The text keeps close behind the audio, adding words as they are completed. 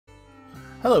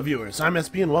Hello viewers, I'm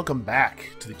SB and welcome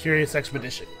back to the Curious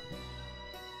Expedition.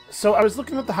 So I was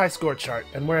looking at the high score chart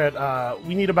and we're at,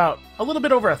 we need about a little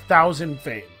bit over 1,000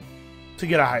 fame to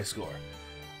get a high score.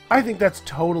 I think that's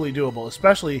totally doable,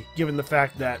 especially given the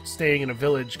fact that staying in a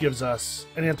village gives us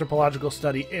an anthropological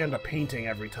study and a painting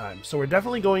every time. So we're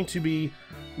definitely going to be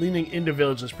leaning into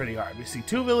villages pretty hard. We see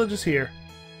 2 villages here,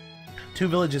 2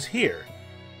 villages here.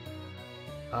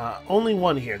 Only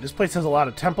one here. This place has a lot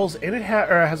of temples, and it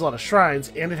has a lot of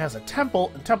shrines, and it has a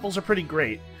temple, and temples are pretty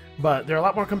great, but they're a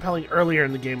lot more compelling earlier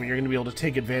in the game when you're going to be able to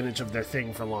take advantage of their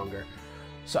thing for longer.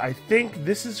 So I think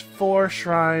this is 4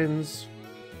 shrines.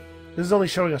 This is only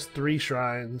showing us 3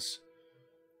 shrines.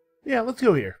 Yeah, let's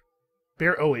go here.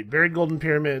 Buried Golden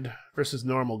Pyramid versus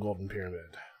normal Golden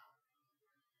Pyramid.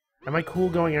 Am I cool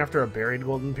going after a buried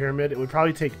Golden Pyramid? It would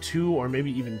probably take 2 or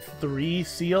maybe even 3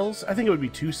 seals. I think it would be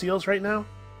 2 seals right now.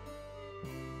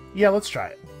 Yeah, let's try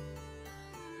it.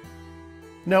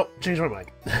 Nope, changed my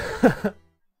mind.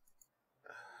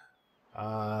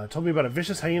 Told me about a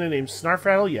vicious hyena named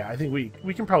Snarfrattle. Yeah, I think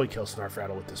we can probably kill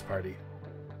Snarfrattle with this party.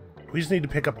 We just need to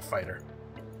pick up a fighter.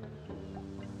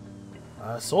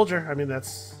 Soldier, I mean,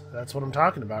 that's what I'm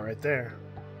talking about right there.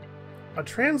 A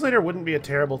translator wouldn't be a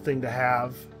terrible thing to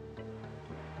have,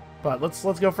 but let's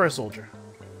go for a soldier.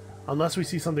 Unless we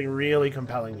see something really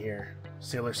compelling here.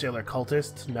 Sailor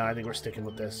cultist? No, I think we're sticking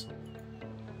with this.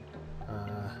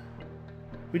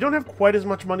 We don't have quite as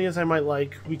much money as I might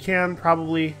like. We can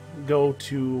probably go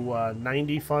to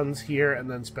 90 funds here and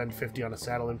then spend 50 on a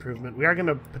saddle improvement. We are going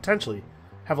to potentially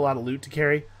have a lot of loot to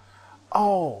carry.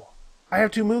 Oh, I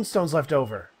have 2 moonstones left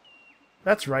over.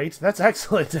 That's right. That's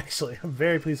excellent, actually. I'm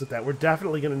very pleased with that. We're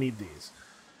definitely going to need these.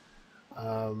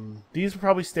 These will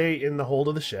probably stay in the hold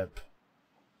of the ship.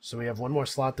 So we have 1 more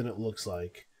slot than it looks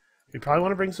like. We probably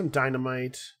want to bring some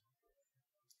dynamite.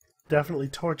 Definitely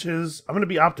torches. I'm going to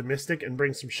be optimistic and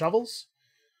bring some shovels.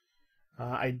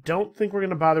 I don't think we're going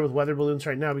to bother with weather balloons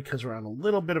right now because we're on a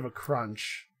little bit of a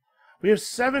crunch. We have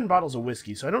 7 bottles of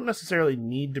whiskey, so I don't necessarily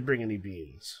need to bring any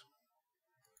beans.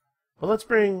 But let's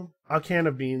bring a can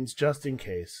of beans just in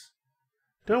case.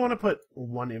 Don't want to put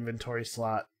 1 inventory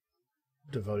slot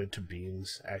devoted to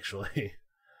beans, actually.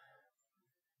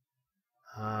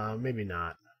 Maybe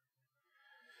not.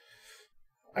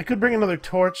 I could bring another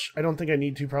torch. I don't think I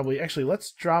need to, probably. Actually,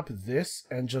 let's drop this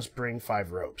and just bring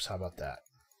 5 ropes. How about that?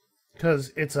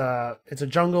 Because it's a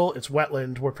jungle, it's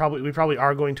wetland. We probably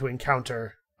are going to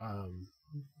encounter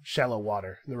shallow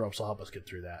water. The ropes will help us get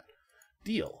through that.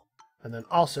 Deal. And then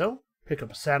also pick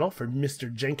up a saddle for Mr.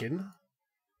 Jenkin.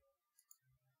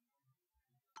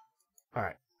 All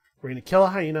right, we're gonna kill a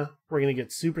hyena. We're gonna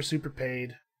get super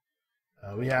paid.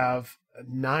 We have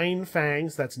 9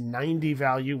 fangs, that's 90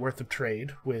 value worth of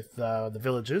trade with the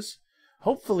villages.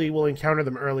 Hopefully we'll encounter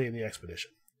them early in the expedition.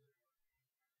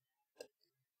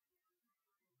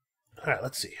 Alright,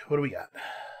 let's see. What do we got?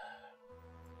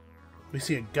 We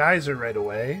see a geyser right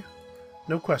away.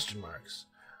 No question marks.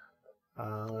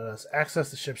 Let us access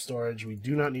the ship storage. We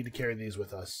do not need to carry these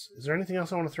with us. Is there anything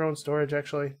else I want to throw in storage,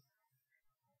 actually?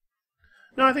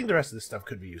 No, I think the rest of this stuff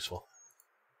could be useful.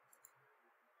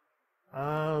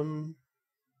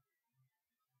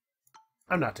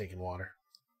 I'm not taking water.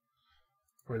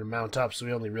 We're going to mount up, so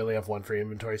we only really have 1 for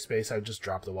inventory space. I would just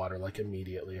drop the water, like,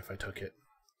 immediately if I took it.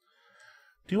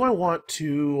 Do I want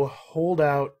to hold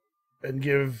out and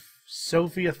give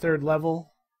Sophie a 3rd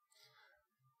level?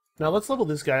 Now, let's level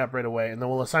this guy up right away, and then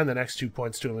we'll assign the next 2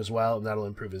 points to him as well, and that'll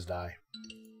improve his die.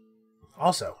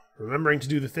 Also, remembering to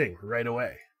do the thing right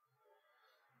away.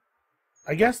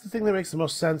 I guess the thing that makes the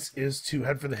most sense is to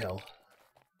head for the hill.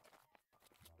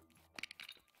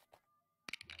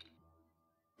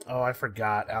 Oh, I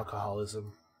forgot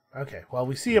alcoholism. Okay, well,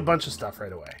 we see a bunch of stuff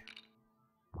right away.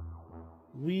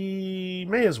 We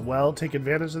may as well take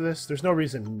advantage of this. There's no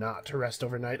reason not to rest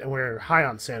overnight, and we're high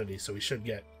on sanity, so we should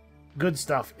get good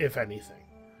stuff, if anything.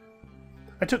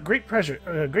 I took great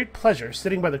pleasure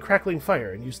sitting by the crackling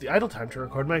fire and used the idle time to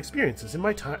record my experiences in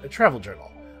my travel journal.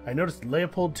 I noticed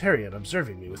Leopold Terrian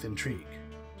observing me with intrigue.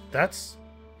 That's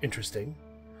interesting.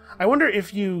 I wonder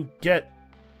if you get...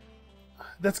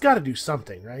 That's got to do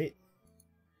something, right?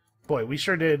 Boy, we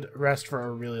sure did rest for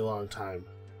a really long time.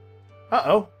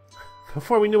 Uh-oh.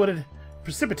 Before we knew what had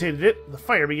precipitated it, the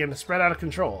fire began to spread out of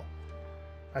control.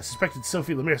 I suspected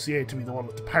Sophie Lemercier to be the one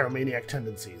with the pyromaniac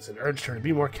tendencies and urged her to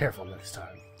be more careful next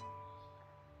time.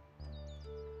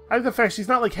 I like the fact she's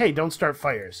not like, hey, don't start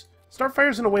fires. Start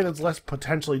fires in a way that's less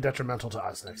potentially detrimental to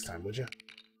us next time, would you?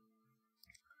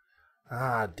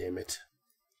 Ah, damn it.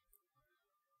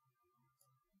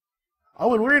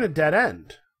 Oh, and we're in a dead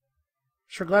end.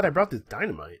 Sure glad I brought this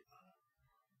dynamite.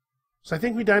 So I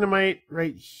think we dynamite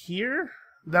right here.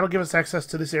 That'll give us access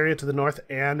to this area to the north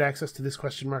and access to this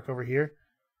question mark over here.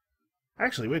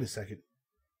 Actually, wait a second.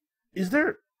 Is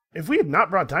there... If we had not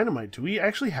brought dynamite, do we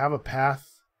actually have a path?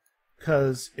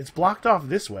 Because it's blocked off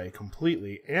this way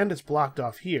completely, and it's blocked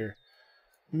off here.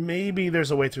 Maybe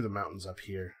there's a way through the mountains up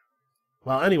here.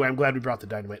 Well, anyway, I'm glad we brought the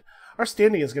dynamite. Our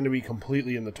standing is going to be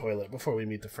completely in the toilet before we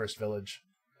meet the first village.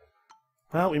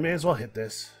 Well, we may as well hit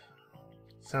this.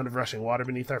 Sound of rushing water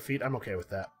beneath our feet. I'm okay with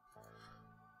that.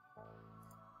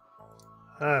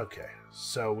 Okay,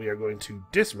 so we are going to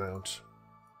dismount.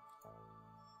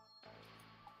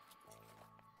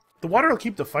 The water will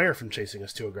keep the fire from chasing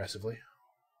us too aggressively.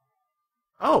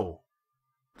 Oh!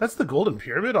 That's the Golden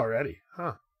Pyramid already,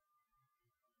 huh?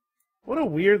 What a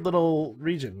weird little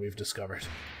region we've discovered.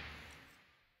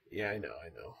 Yeah, I know.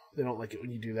 They don't like it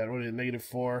when you do that. What is it,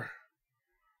 -4?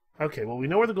 Okay, well, we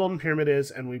know where the Golden Pyramid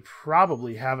is, and we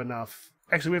probably have enough...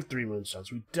 Actually, we have 3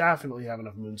 moonstones. We definitely have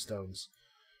enough moonstones.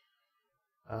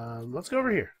 Let's go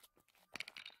over here.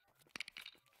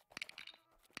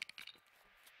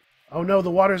 Oh no,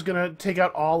 the water's gonna take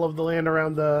out all of the land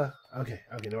around the... Okay,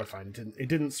 no, we're fine. It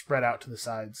didn't spread out to the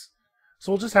sides.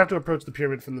 So we'll just have to approach the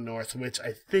pyramid from the north, which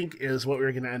I think is what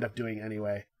we're gonna end up doing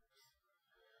anyway.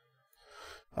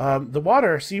 The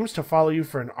water seems to follow you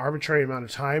for an arbitrary amount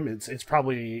of time. It's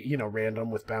probably, you know,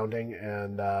 random with bounding,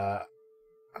 and I'm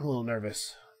a little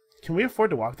nervous. Can we afford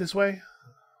to walk this way?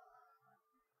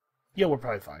 Yeah, we're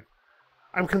probably fine.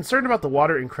 I'm concerned about the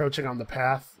water encroaching on the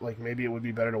path. Like, maybe it would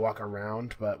be better to walk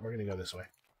around, but we're going to go this way.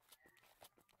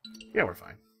 Yeah, we're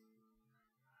fine.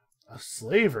 A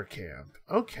slaver camp.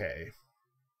 Okay.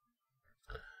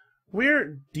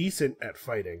 We're decent at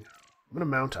fighting. I'm going to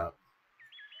mount up.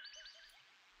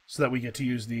 So that we get to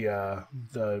use the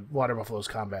water buffalo's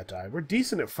combat die. We're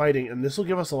decent at fighting, and this will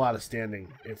give us a lot of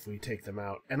standing if we take them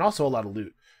out. And also a lot of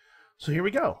loot. So here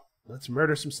we go. Let's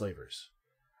murder some slavers.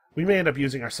 We may end up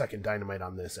using our second dynamite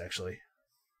on this, actually.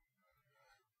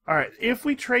 Alright, if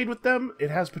we trade with them, it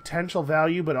has potential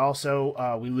value, but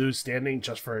also we lose standing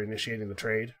just for initiating the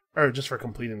trade. Or just for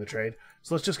completing the trade.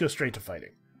 So let's just go straight to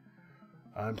fighting.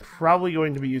 I'm probably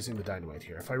going to be using the dynamite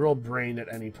here. If I roll brain at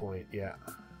any point, yeah.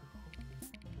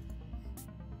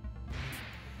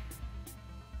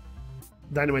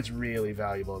 Dynamite's really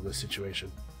valuable in this situation.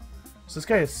 So this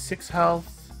guy has 6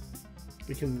 health.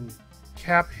 We can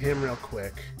cap him real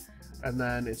quick. And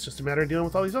then it's just a matter of dealing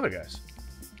with all these other guys.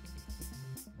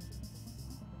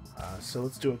 So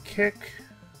let's do a kick.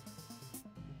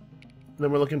 And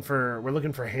then we're looking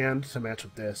for hand to match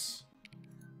with this.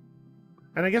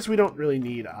 And I guess we don't really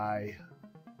need eye.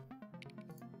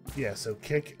 Yeah, so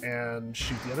kick and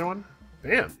shoot the other one.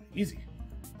 Bam! Easy.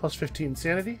 Plus 15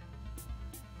 sanity.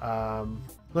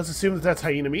 Let's assume that that's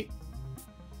hyena meat.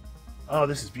 Oh,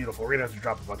 this is beautiful. We're gonna have to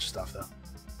drop a bunch of stuff, though.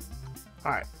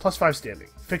 Alright, plus 5 standing.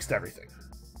 Fixed everything.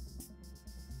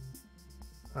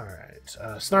 Alright,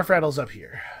 Snarf Rattle's up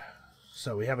here.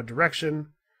 So we have a direction.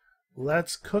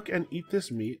 Let's cook and eat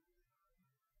this meat.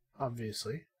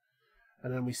 Obviously.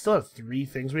 And then we still have 3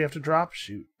 things we have to drop.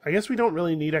 Shoot. I guess we don't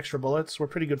really need extra bullets. We're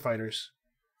pretty good fighters.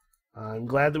 I'm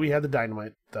glad that we had the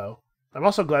dynamite, though. I'm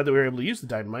also glad that we were able to use the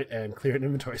dynamite and clear an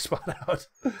inventory spot out.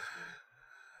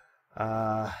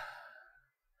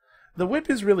 The whip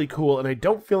is really cool, and I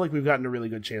don't feel like we've gotten a really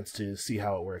good chance to see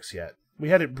how it works yet. We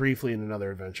had it briefly in another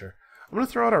adventure. I'm going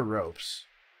to throw out our ropes.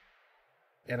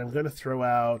 And I'm going to throw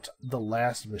out the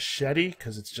last machete,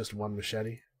 because it's just 1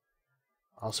 machete.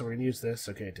 Also, we're going to use this.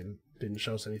 Okay, it didn't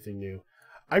show us anything new.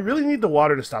 I really need the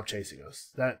water to stop chasing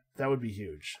us. That would be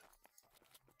huge.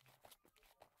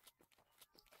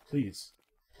 Please.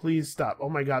 Please stop. Oh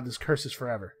my god, this curse is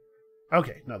forever.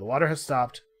 Okay, no, the water has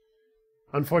stopped.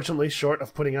 Unfortunately, short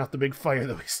of putting out the big fire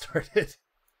that we started.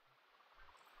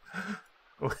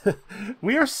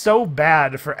 We are so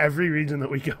bad for every region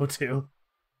that we go to.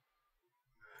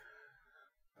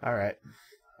 Alright.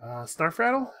 Snarf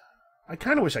Rattle? I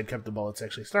kind of wish I'd kept the bullets,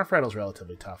 actually. Snarf Rattle's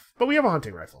relatively tough. But we have a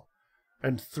hunting rifle.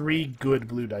 And 3 good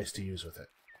blue dice to use with it.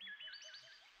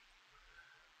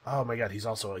 Oh my god, he's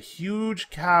also a huge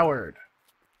coward.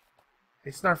 Hey,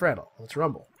 Snarf Rattle, let's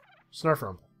rumble. Snarf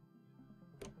rumble.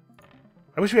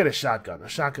 I wish we had a shotgun. A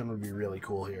shotgun would be really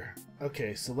cool here.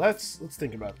 Okay, so let's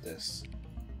think about this.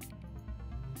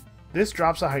 This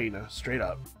drops a hyena, straight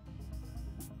up.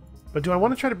 But do I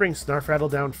want to try to bring Snarf Rattle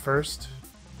down first?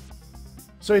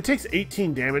 So it takes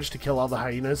 18 damage to kill all the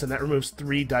hyenas, and that removes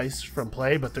 3 dice from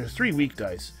play, but there's 3 weak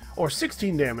dice. Or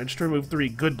 16 damage to remove 3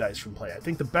 good dice from play. I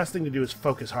think the best thing to do is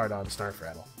focus hard on Snarf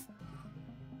Rattle.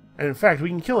 And in fact, we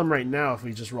can kill him right now if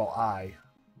we just roll I.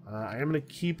 I am going to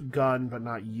keep gun, but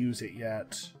not use it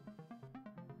yet.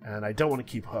 And I don't want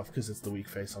to keep Hoof because it's the weak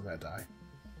face on that die.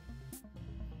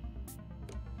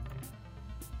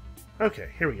 Okay,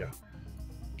 here we go.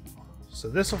 So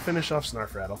this will finish off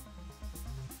Snarf Rattle.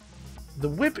 The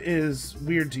whip is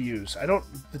weird to use.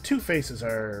 The two faces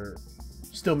are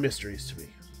still mysteries to me,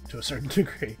 to a certain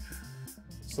degree.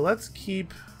 So let's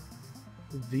keep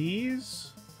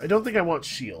these. I don't think I want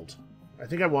shield. I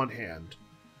think I want hand.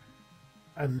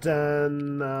 And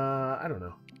then, I don't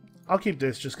know. I'll keep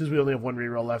this just because we only have one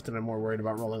reroll left and I'm more worried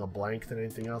about rolling a blank than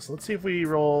anything else. Let's see if we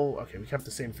roll... Okay, we kept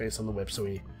the same face on the whip, so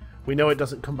we know it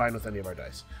doesn't combine with any of our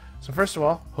dice. So first of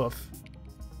all, Hoof.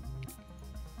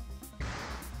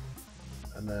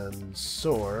 And then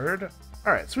Sword.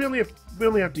 Alright, so we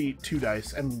only have to eat 2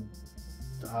 dice, and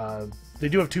they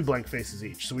do have 2 blank faces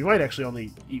each, so we might actually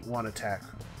only eat 1 attack.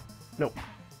 Nope.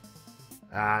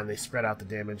 And they spread out the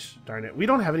damage. Darn it. We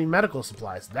don't have any medical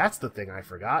supplies. That's the thing I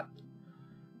forgot.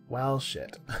 Well,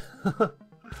 shit.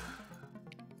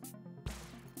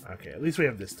 Okay, at least we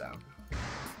have this down.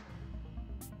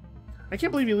 I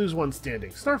can't believe you lose 1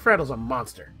 standing. Snarf Rattle's a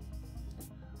monster.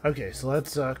 Okay, so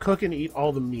let's cook and eat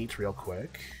all the meat real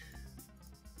quick.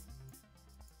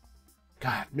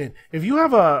 God, man. If you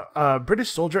have a British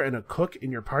soldier and a cook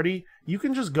in your party, you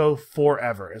can just go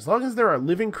forever. As long as there are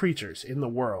living creatures in the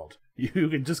world, you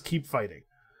can just keep fighting.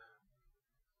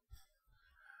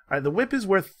 Alright, the whip is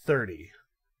worth 30.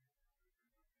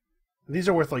 These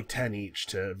are worth like 10 each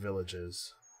to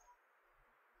villages.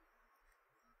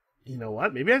 You know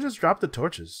what? Maybe I just dropped the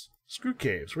torches. Screw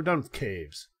caves. We're done with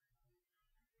caves.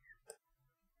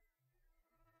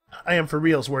 I am for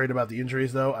reals worried about the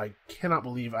injuries, though. I cannot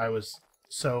believe I was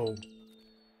so...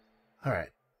 Alright.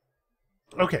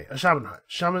 Okay, a shaman hut.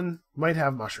 Shaman might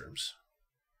have mushrooms.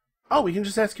 Oh, we can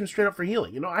just ask him straight up for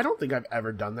healing. You know, I don't think I've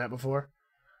ever done that before.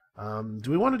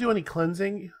 Do we want to do any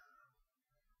cleansing?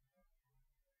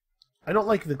 I don't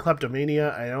like the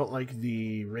kleptomania. I don't like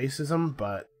the racism,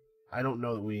 but I don't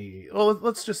know that we... Well,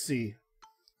 let's just see.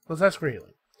 Let's ask for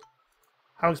healing.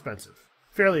 How expensive?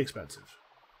 Fairly expensive.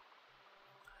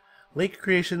 Lake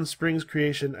creation, springs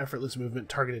creation, effortless movement,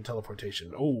 targeted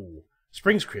teleportation. Oh,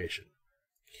 springs creation.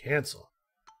 Cancel.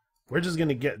 We're just going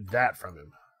to get that from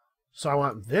him. So I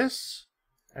want this,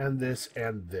 and this,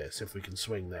 and this, if we can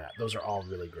swing that. Those are all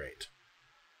really great.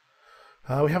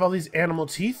 We have all these animal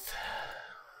teeth.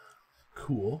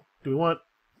 Cool. Do we want...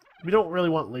 We don't really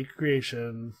want lake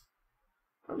creation.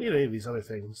 I don't need any of these other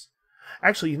things.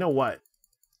 Actually, you know what?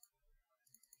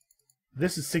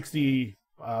 This is 60...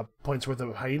 points worth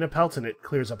of hyena pelts, and it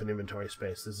clears up an inventory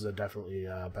space. This is definitely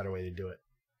a better way to do it.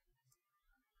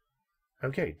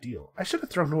 Okay, deal. I should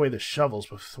have thrown away the shovels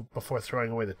before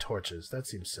throwing away the torches. That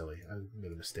seems silly. I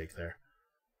made a mistake there.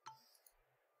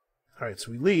 Alright,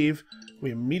 so we leave.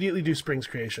 We immediately do springs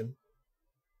creation.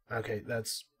 Okay,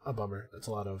 that's a bummer. That's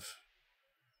a lot of...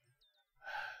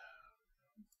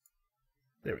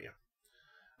 There we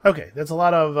go. Okay, that's a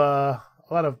lot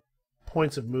of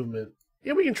points of movement.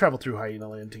 Yeah, we can travel through Hyena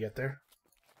Land to get there.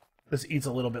 This eats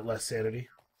a little bit less sanity.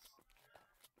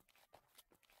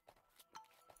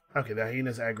 Okay, the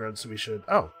hyenas aggroed, so we should...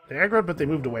 Oh, they aggroed, but they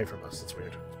moved away from us. That's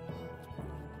weird.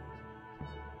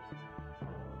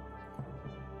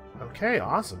 Okay,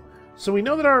 awesome. So we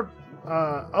know that our...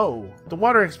 oh, the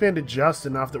water expanded just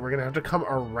enough that we're going to have to come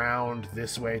around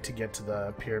this way to get to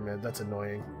the pyramid. That's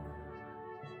annoying.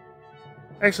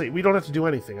 Actually, we don't have to do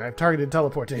anything. I have targeted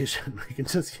teleportation. We can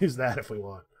just use that if we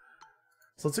want.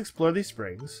 So let's explore these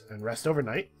springs and rest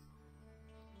overnight.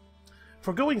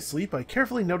 For going sleep, I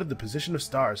carefully noted the position of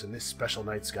stars in this special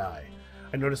night sky.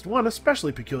 I noticed one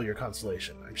especially peculiar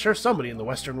constellation. I'm sure somebody in the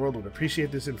Western world would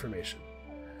appreciate this information.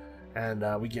 And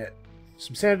we get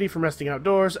some sanity from resting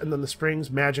outdoors, and then the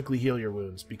springs magically heal your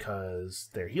wounds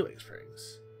because they're healing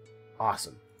springs.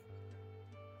 Awesome.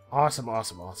 Awesome,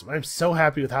 awesome, awesome. I'm so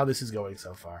happy with how this is going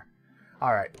so far.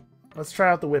 Alright, let's try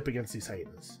out the whip against these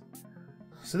hyenas.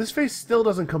 So this face still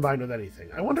doesn't combine with anything.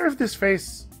 I wonder if this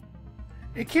face...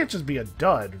 It can't just be a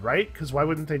dud, right? Because why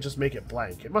wouldn't they just make it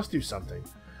blank? It must do something.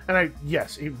 And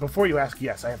yes, before you ask,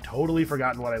 yes, I have totally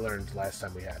forgotten what I learned last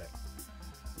time we had it.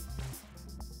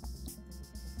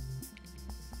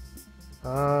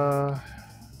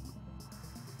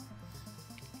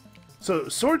 So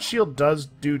Sword Shield does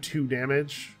do 2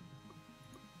 damage.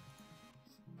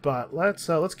 But let's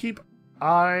keep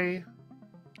If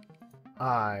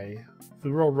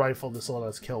we roll rifle, this will let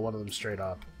us kill one of them straight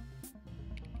up.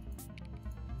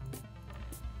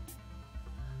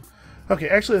 Okay,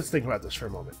 actually, let's think about this for a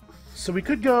moment. So we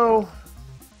could go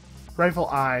rifle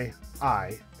I,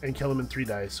 and kill them in 3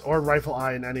 dice, or rifle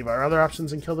I and any of our other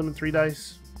options and kill them in 3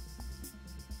 dice.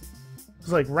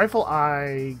 It's like rifle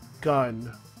I,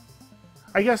 gun.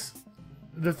 I guess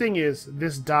the thing is,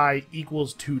 this die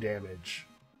equals 2 damage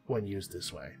when used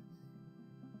this way.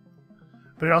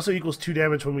 But it also equals 2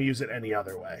 damage when we use it any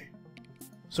other way.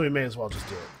 So we may as well just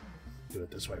do it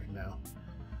this way for now.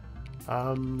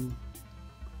 I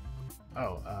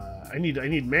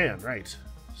need man, right.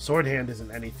 Sword hand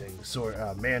isn't anything.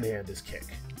 Man hand is kick.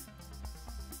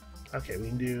 Okay, we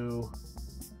can do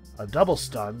a double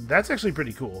stun. That's actually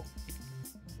pretty cool.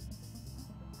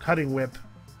 Cutting whip.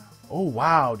 Oh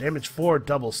wow, damage 4,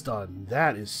 double stun.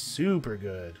 That is super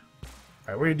good.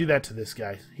 Alright, we're gonna do that to this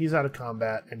guy. He's out of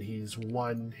combat and he's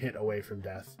 1 hit away from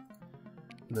death.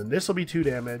 And then this will be 2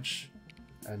 damage.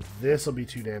 And this will be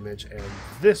 2 damage. And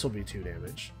this will be 2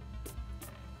 damage.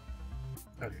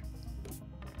 Okay.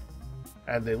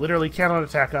 And they literally cannot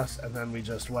attack us, and then we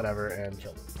just whatever and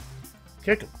kill them.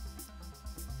 Kick them.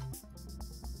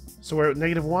 So we're at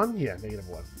 -1? Yeah,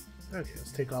 -1. Okay,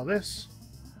 let's take all this.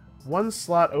 1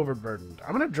 slot overburdened.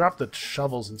 I'm gonna drop the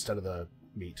shovels instead of the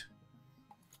meat.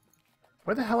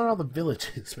 Where the hell are all the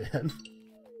villages, man?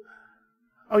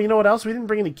 Oh, you know what else? We didn't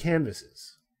bring any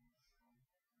canvases.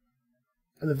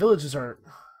 And the villages are...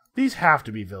 These have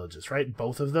to be villages, right?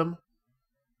 Both of them?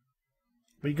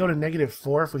 We go to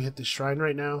 -4 if we hit the shrine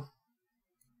right now.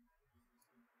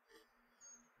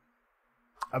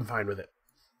 I'm fine with it.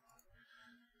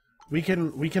 We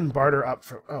can barter up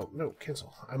from... Oh, no,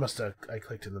 cancel. I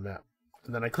clicked in the map.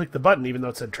 And then I clicked the button even though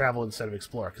it said travel instead of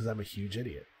explore, because I'm a huge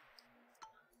idiot.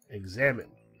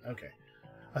 Examine. Okay.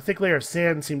 A thick layer of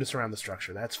sand seemed to surround the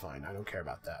structure. That's fine. I don't care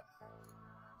about that.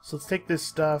 So let's take this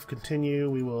stuff, continue.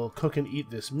 We will cook and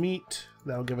eat this meat.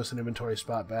 That'll give us an inventory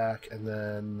spot back, and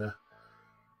then...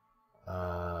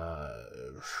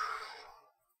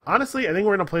 honestly, I think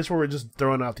we're in a place where we're just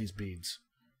throwing out these beads.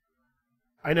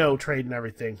 I know trade and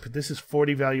everything, but this is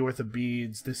 40 value worth of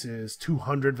beads. This is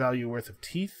 200 value worth of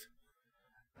teeth.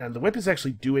 And the whip is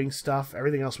actually doing stuff.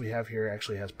 Everything else we have here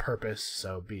actually has purpose,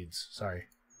 so beads. Sorry.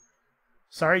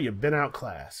 Sorry, you've been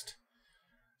outclassed.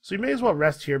 So you may as well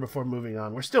rest here before moving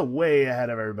on. We're still way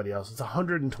ahead of everybody else. It's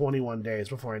 121 days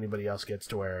before anybody else gets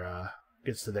to where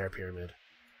gets to their pyramid.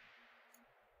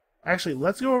 Actually,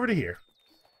 let's go over to here.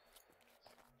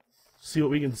 See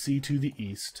what we can see to the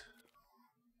east.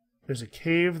 There's a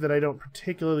cave that I don't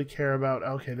particularly care about.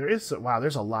 Okay, there is... Wow,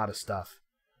 there's a lot of stuff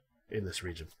in this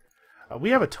region. We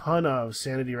have a ton of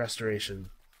sanity restoration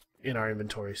in our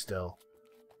inventory still.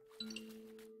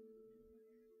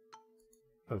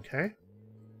 Okay.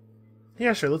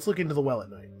 Yeah, sure, let's look into the well at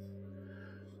night.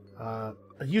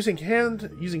 Using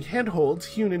handholds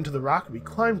hewn into the rock, we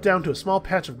climbed down to a small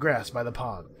patch of grass by the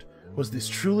pond. Was this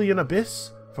truly an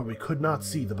abyss? For we could not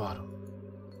see the bottom.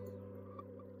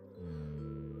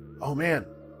 Oh man.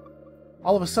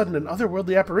 All of a sudden, an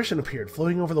otherworldly apparition appeared,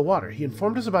 floating over the water. He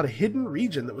informed us about a hidden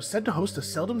region that was said to host a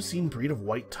seldom-seen breed of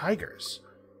white tigers.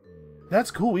 That's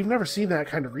cool. We've never seen that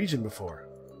kind of region before.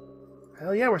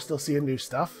 Hell yeah, we're still seeing new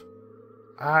stuff.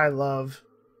 I love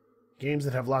games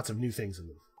that have lots of new things in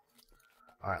them.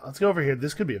 Alright, let's go over here.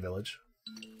 This could be a village.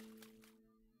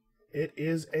 It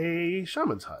is a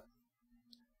shaman's hut.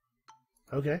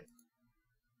 Okay.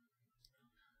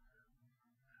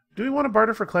 Do we want to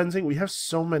barter for cleansing? We have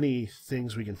so many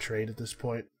things we can trade at this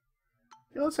point.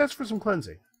 Yeah, let's ask for some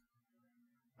cleansing.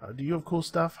 Do you have cool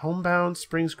stuff? Homebound,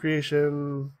 Springs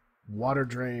Creation, Water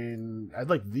Drain. I'd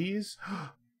like these.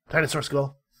 Dinosaur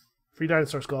Skull. Free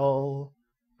Dinosaur Skull.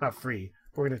 Not free.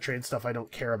 We're going to trade stuff I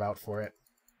don't care about for it.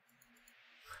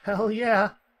 Hell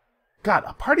yeah. God,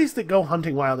 parties that go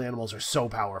hunting wild animals are so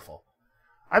powerful.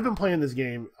 I've been playing this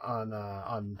game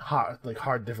on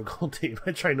hard difficulty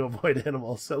by trying to avoid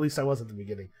animals. At least I was at the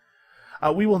beginning.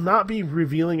 We will not be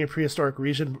revealing a prehistoric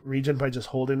region by just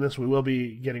holding this. We will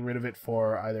be getting rid of it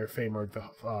for either fame or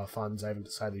funds. I haven't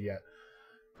decided yet.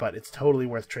 But it's totally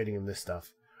worth trading in this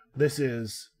stuff. This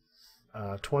is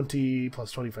 20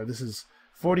 plus 25. This is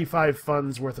 45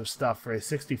 funds worth of stuff for a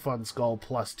 60 fund skull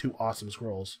plus 2 awesome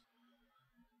scrolls.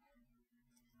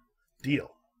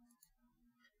 Deal.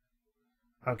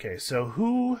 Okay, so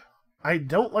who... I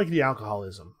don't like the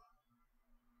alcoholism.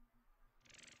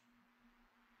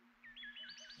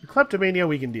 The kleptomania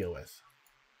we can deal with.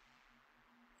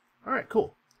 Alright,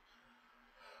 cool.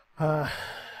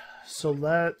 So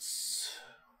let's...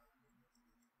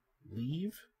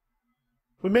 leave?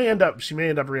 She may end up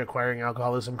reacquiring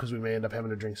alcoholism because we may end up having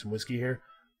to drink some whiskey here.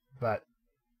 But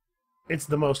it's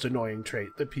the most annoying trait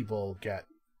that people get,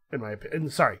 in my opinion.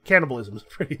 Sorry, cannibalism is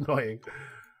pretty annoying.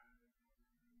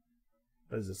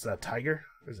 What is this, a tiger?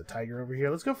 There's a tiger over here.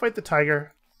 Let's go fight the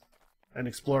tiger and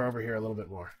explore over here a little bit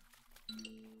more.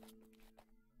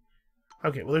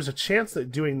 Okay, well there's a chance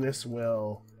that doing this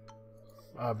will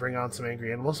bring on some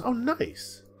angry animals. Oh,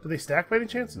 nice. Do they stack by any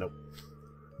chance? Nope.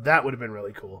 That would have been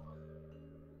really cool.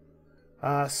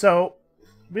 So,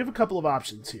 we have a couple of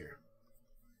options here.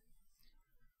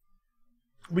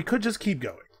 We could just keep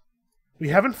going. We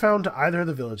haven't found either of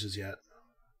the villages yet.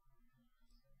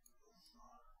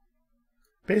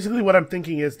 Basically, what I'm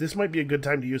thinking is this might be a good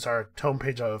time to use our tome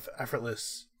page of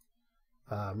effortless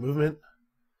movement.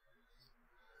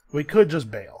 We could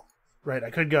just bail, right? I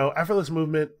could go effortless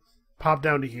movement, pop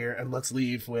down to here, and let's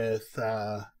leave with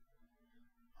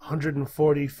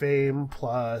 140 fame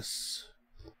plus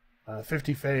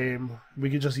 50 fame. We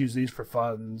could just use these for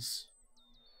funds.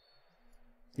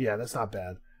 Yeah, that's not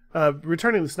bad.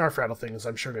 Returning the Snarf Rattle thing is,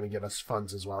 I'm sure, going to get us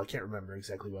funds as well. I can't remember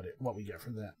exactly what we get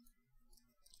from that.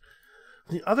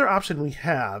 The other option we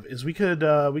have is we could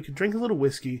drink a little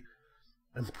whiskey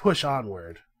and push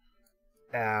onward,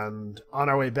 and on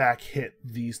our way back hit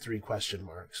these 3 question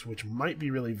marks, which might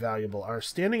be really valuable. Our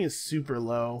standing is super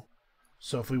low,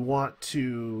 so if we want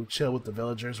to chill with the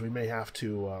villagers, we may have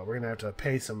to we're gonna have to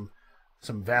pay some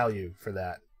value for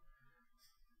that.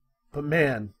 But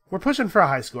man, we're pushing for a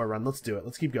high score run. Let's do it.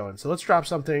 Let's keep going. So let's drop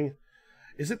something.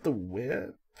 Is it the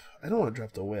whip? I don't want to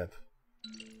drop the whip.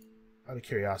 Out of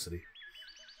curiosity.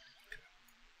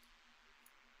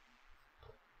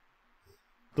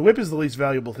 The whip is the least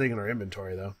valuable thing in our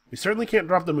inventory, though. We certainly can't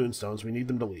drop the moonstones. We need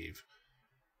them to leave.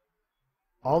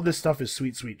 All this stuff is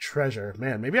sweet, sweet treasure.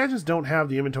 Man, maybe I just don't have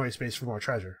the inventory space for more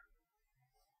treasure.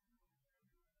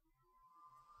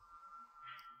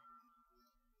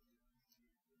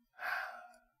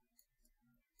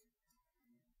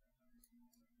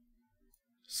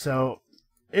 So,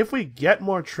 if we get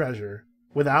more treasure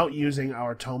without using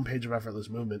our tome page of effortless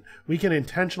movement, we can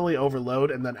intentionally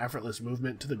overload and then effortless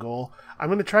movement to the goal. I'm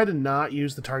going to try to not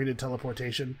use the targeted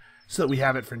teleportation so that we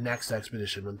have it for next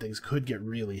expedition when things could get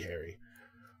really hairy.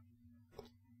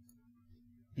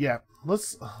 Yeah,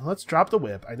 let's drop the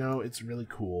whip. I know it's really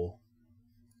cool.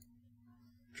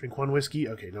 Drink 1 whiskey.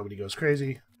 Okay, nobody goes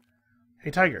crazy.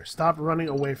 Hey, Tiger, stop running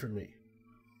away from me.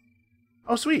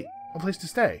 Oh, sweet. A place to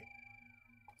stay.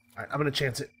 Alright, I'm going to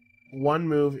chance it. 1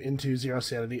 move into 0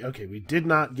 sanity. Okay, we did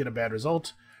not get a bad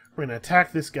result. We're going to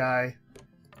attack this guy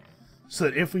so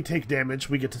that if we take damage,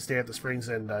 we get to stay at the springs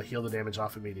and heal the damage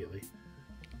off immediately.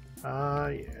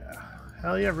 Yeah.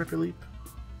 Hell yeah, Ripper Leap.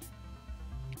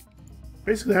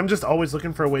 Basically, I'm just always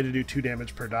looking for a way to do 2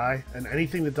 damage per die, and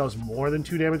anything that does more than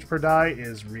 2 damage per die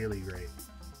is really great.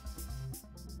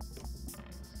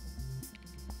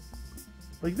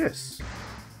 Like this.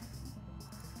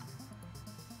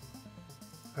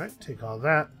 Alright, take all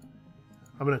that.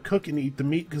 I'm going to cook and eat the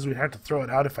meat because we'd have to throw it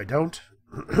out if I don't.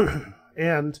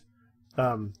 And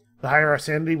the higher our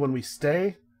sanity when we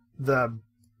stay, the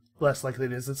less likely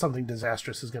it is that something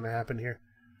disastrous is going to happen here.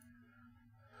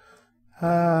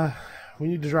 We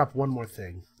need to drop 1 more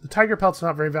thing. The tiger pelt's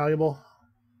not very valuable.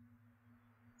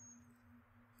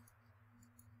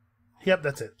 Yep,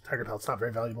 that's it. Tiger pelt's not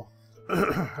very valuable.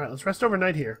 Alright, let's rest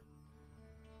overnight here.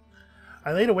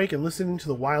 I laid awake and listening to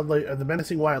the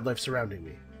menacing wildlife surrounding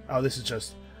me. Oh, this is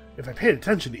just... If I paid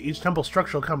attention to each temple's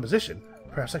structural composition,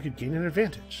 perhaps I could gain an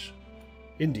advantage.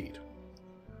 Indeed.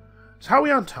 So how are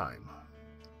we on time?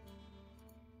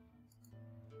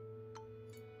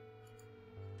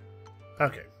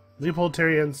 Okay. Leopold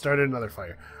Terrien started another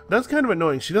fire. That's kind of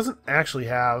annoying. She doesn't actually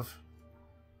have...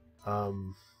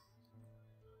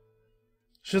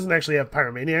 She doesn't actually have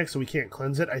Pyromaniac, so we can't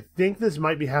cleanse it. I think this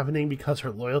might be happening because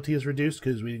her loyalty is reduced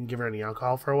because we didn't give her any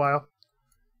alcohol for a while.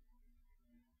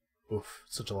 Oof,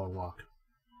 such a long walk.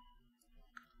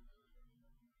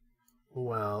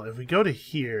 Well, if we go to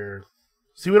here...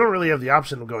 See, we don't really have the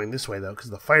option of going this way, though, because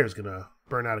the fire's going to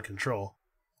burn out of control.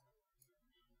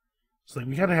 So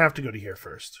we kind of have to go to here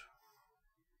first.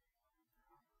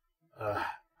 We're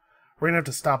going to have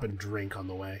to stop and drink on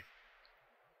the way.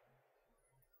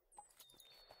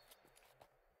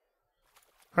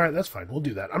 Alright, that's fine. We'll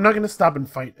do that. I'm not going to stop and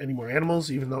fight any more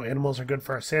animals, even though animals are good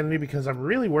for our sanity, because I'm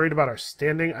really worried about our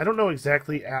standing. I don't know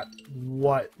exactly at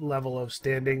what level of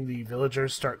standing the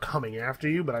villagers start coming after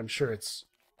you, but I'm sure it's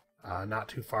not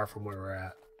too far from where we're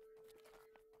at.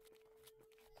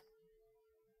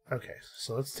 Okay,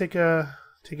 so let's take a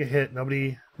hit.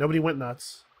 Nobody went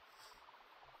nuts.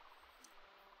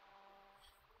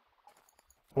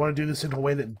 I want to do this in a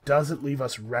way that doesn't leave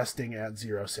us resting at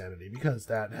 0 sanity, because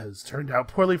that has turned out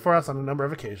poorly for us on a number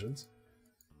of occasions.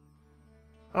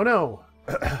 Oh no!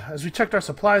 As we checked our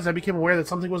supplies, I became aware that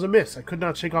something was amiss. I could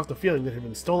not shake off the feeling that it had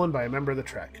been stolen by a member of the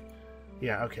Trek.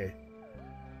 Yeah, okay.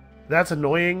 That's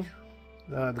annoying,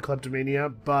 the kleptomania,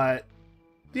 but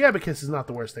the Abacus is not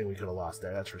the worst thing we could have lost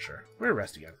there, that's for sure. We're gonna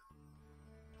rest again.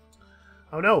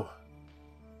 Oh no!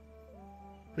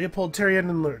 Leopold Terrien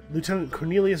and Lieutenant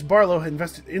Cornelius Barlow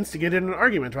instigated an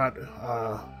argument about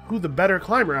who the better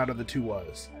climber out of the two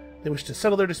was. They wished to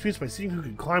settle their disputes by seeing who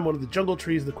could climb one of the jungle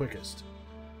trees the quickest.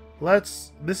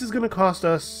 This is going to cost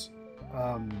us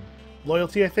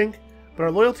loyalty, I think, but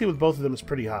our loyalty with both of them is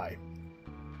pretty high.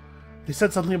 They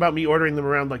said something about me ordering them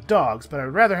around like dogs, but I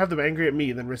would rather have them angry at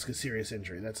me than risk a serious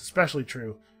injury. That's especially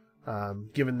true,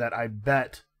 given that I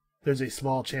bet there's a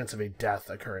small chance of a death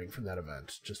occurring from that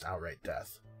event. Just outright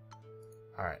death.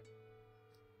 Alright.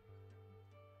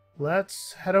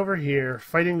 Let's head over here.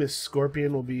 Fighting this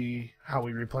scorpion will be how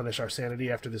we replenish our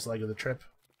sanity after this leg of the trip.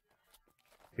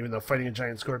 Even though fighting a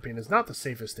giant scorpion is not the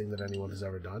safest thing that anyone has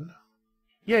ever done.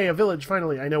 Yay, a village,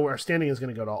 finally! I know where our standing is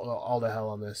going to go to all to hell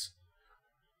on this.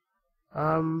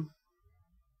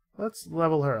 Let's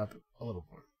level her up a little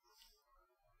more.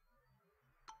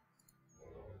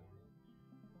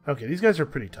 Okay, these guys are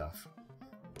pretty tough.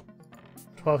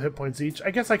 12 hit points each. I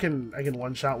guess I can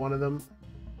one-shot one of them.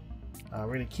 We're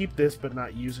going to keep this, but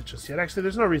not use it just yet. Actually,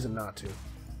 there's no reason not to.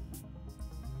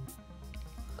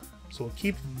 So we'll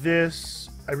keep this.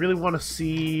 I really want to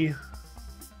see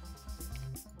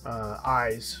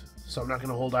eyes, so I'm not going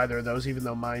to hold either of those, even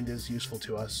though mind is useful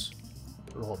to us.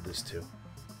 We'll hold this too.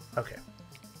 Okay.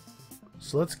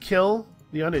 So let's kill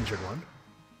the uninjured one.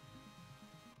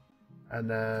 And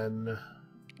then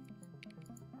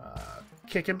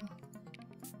kick him.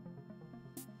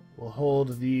 We'll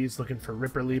hold these, looking for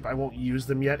Ripper Leap. I won't use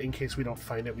them yet in case we don't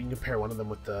find it. We can compare one of them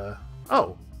with the...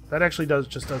 Oh! That actually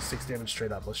just does 6 damage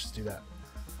straight up. Let's just do that.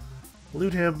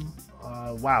 Loot him.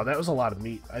 Wow, that was a lot of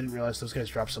meat. I didn't realize those guys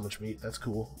drop so much meat. That's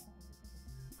cool.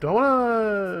 Do I want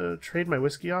to trade my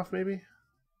whiskey off, maybe?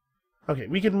 Okay,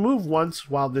 we can move once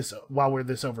while we're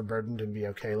this overburdened and be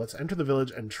okay. Let's enter the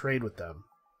village and trade with them.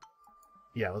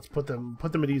 Yeah, let's put them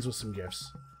at ease with some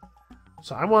gifts.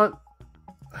 So I want...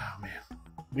 Oh, man.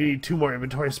 We need 2 more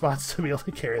inventory spots to be able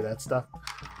to carry that stuff.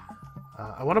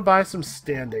 I want to buy some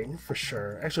standing, for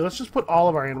sure. Actually, let's just put all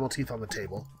of our animal teeth on the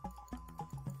table.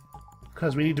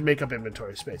 Because we need to make up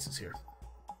inventory spaces here.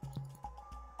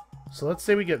 So let's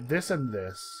say we get this and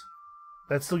this.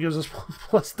 That still gives us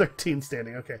plus 13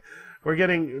 standing. Okay. We're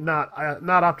getting not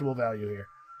optimal value here.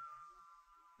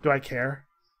 Do I care?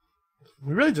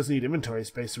 We really just need inventory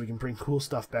space so we can bring cool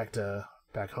stuff back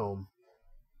home.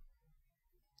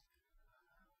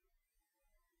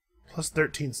 Plus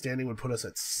 13 standing would put us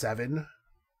at 7.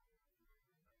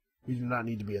 We do not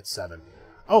need to be at 7.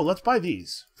 Oh, let's buy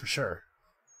these, for sure.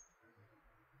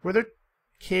 Were there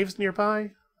caves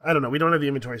nearby? I don't know. We don't have the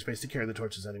inventory space to carry the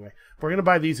torches anyway. But we're going to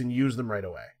buy these and use them right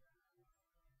away.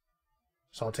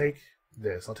 So I'll take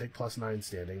this. I'll take plus 9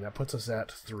 standing. That puts us at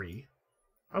 3.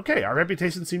 Okay, our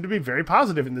reputation seemed to be very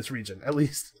positive in this region. At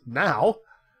least now.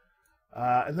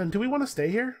 And then do we want to stay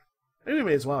here? I think we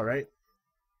may as well, right?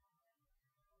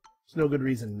 There's no good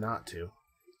reason not to.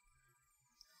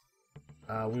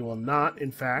 We will not,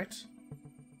 in fact,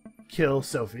 kill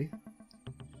Sophie.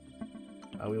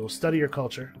 We will study your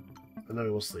culture, and then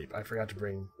we will sleep. I forgot to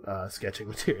bring sketching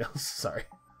materials. Sorry.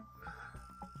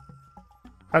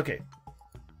 Okay.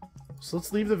 So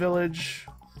let's leave the village.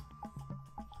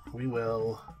 We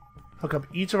will hook up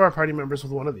each of our party members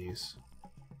with one of these.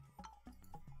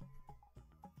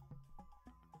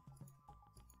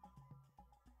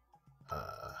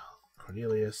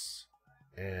 Cornelius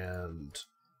and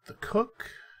the cook.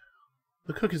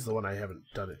 The cook is the one I haven't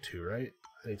done it to, right?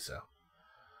 I think so.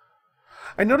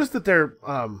 I noticed that their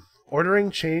ordering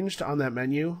changed on that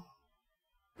menu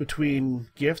between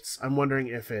gifts. I'm wondering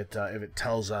if it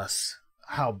tells us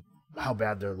how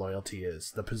bad their loyalty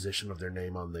is, the position of their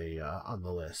name on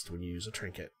the list when you use a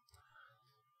trinket.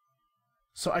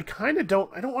 So I kind of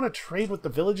don't want to trade with the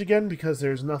village again because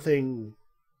there's nothing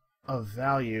of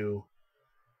value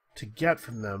to get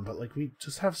from them, but like we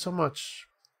just have so much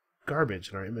garbage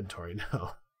in our inventory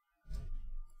now.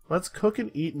 Let's cook and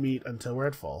eat meat until we're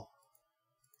at full.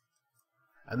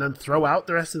 And then throw out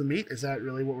the rest of the meat? Is that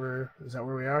really is that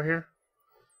where we are here?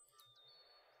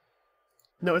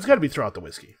 No, it's got to be throw out the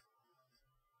whiskey.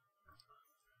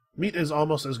 Meat is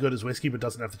almost as good as whiskey, but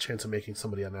doesn't have the chance of making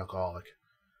somebody unalcoholic.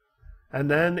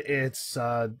 And then it's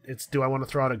do I want to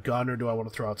throw out a gun, or do I want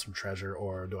to throw out some treasure,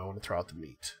 or do I want to throw out the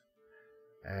meat?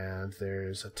 And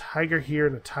there's a tiger here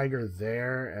and a tiger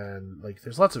there, and like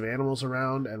there's lots of animals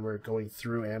around, and we're going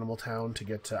through Animal Town to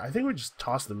get to... I think we just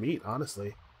toss the meat,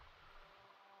 honestly.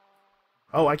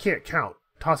 Oh, I can't count.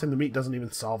 Tossing the meat doesn't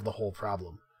even solve the whole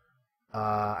problem.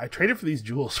 I traded for these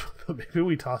jewels, but maybe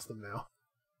we toss them now.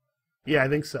 Yeah, I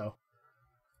think so.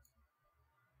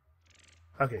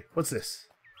 Okay, what's this?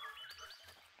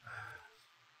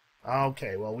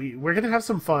 Okay, well, we're going to have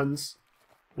some funds.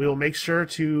 We will make sure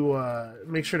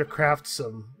to craft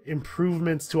some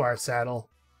improvements to our saddle.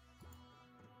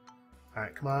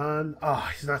 Alright, come on. Oh,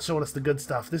 he's not showing us the good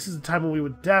stuff. This is the time when we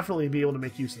would definitely be able to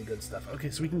make use of the good stuff. Okay,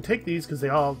 so we can take these because they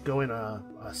all go in a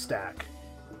stack.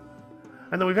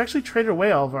 And then we've actually traded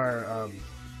away all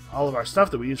of our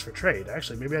stuff that we use for trade.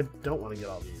 Actually, maybe I don't want to get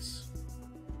all these.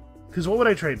 Because what would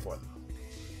I trade for them?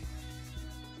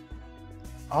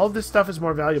 All of this stuff is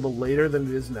more valuable later than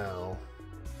it is now.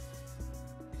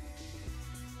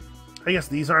 I guess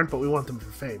these aren't, but we want them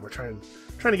for fame. We're trying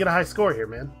to get a high score here,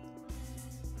 man.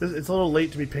 It's a little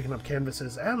late to be picking up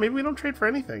canvases. Maybe we don't trade for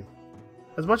anything.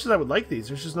 As much as I would like these,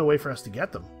 there's just no way for us to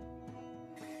get them.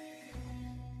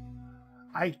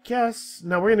 I guess...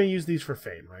 No, we're going to use these for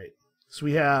fame, right? So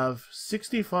we have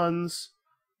 60 funds,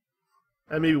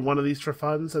 and maybe one of these for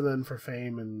funds, and then for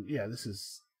fame, and yeah, this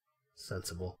is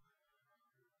sensible.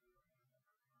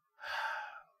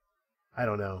 I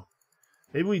don't know.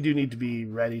 Maybe we do need to be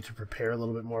ready to prepare a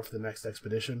little bit more for the next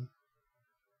expedition.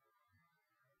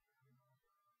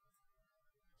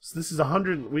 So this is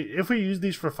 100. If we use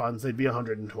these for funds, they'd be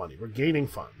 120. We're gaining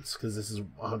funds because this is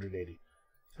 180.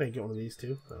 Can I get one of these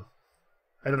too? No.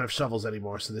 I don't have shovels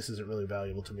anymore, so this isn't really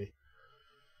valuable to me.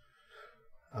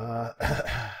 The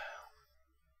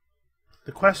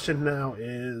question now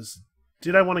is,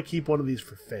 did I want to keep one of these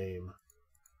for fame?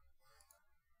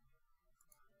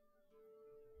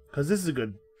 Because this is a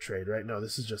good trade, right? No,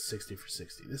 this is just 60 for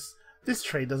 60. This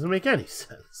trade doesn't make any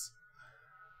sense.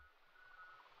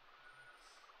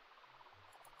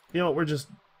 You know what,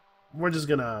 we're just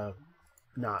gonna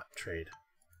not trade.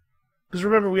 Because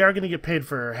remember, we are gonna get paid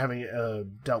for having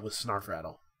dealt with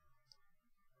Snarfrattle.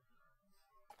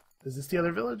 Is this the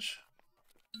other village?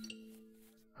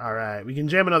 Alright, we can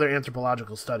jam another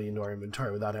anthropological study into our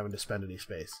inventory without having to spend any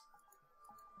space.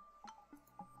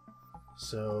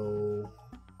 So...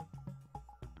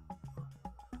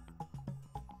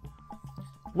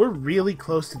 we're really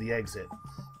close to the exit.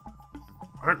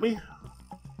 Aren't we?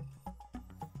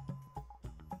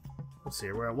 Let's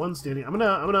see, we're at one standing. I'm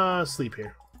gonna sleep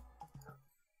here.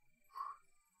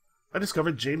 I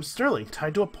discovered James Sterling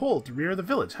tied to a pole at the rear of the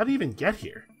village. How did he even get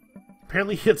here?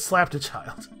 Apparently he had slapped a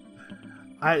child.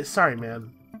 Sorry,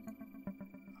 man.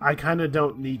 I kinda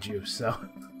don't need you, so...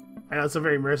 I know it's a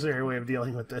very mercenary way of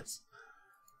dealing with this.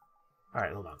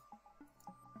 Alright, hold on.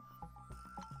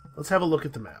 Let's have a look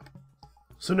at the map.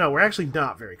 So no, we're actually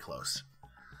not very close.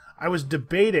 I was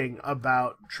debating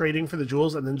about trading for the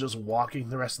jewels and then just walking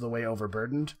the rest of the way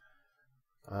overburdened.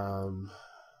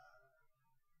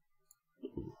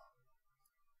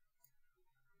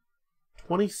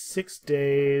 26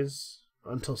 days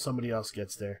until somebody else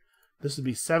gets there. This would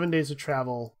be 7 days of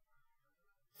travel,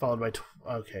 followed by...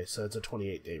 okay, so it's a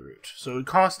 28-day route. So it would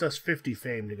cost us 50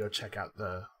 fame to go check out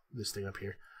this thing up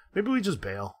here. Maybe we just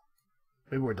bail.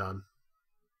 Maybe we're done.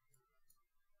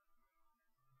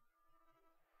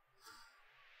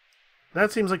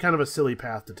 That seems like kind of a silly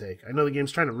path to take. I know the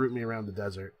game's trying to route me around the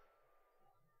desert.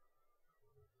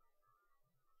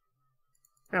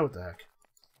 Yeah, what the heck.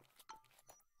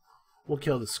 We'll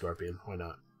kill this scorpion. Why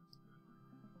not?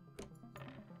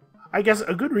 I guess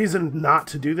a good reason not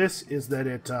to do this is that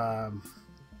it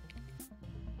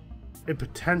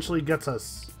potentially gets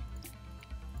us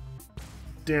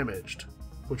damaged,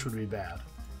 which would be bad.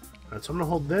 Alright, so I'm going to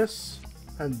hold this,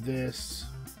 and this...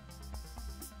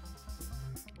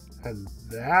 and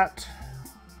that.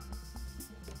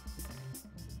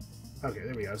 Okay,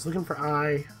 there we go. I was looking for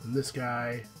I and this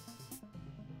guy.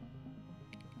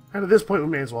 And at this point, we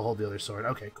may as well hold the other sword.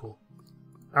 Okay, cool.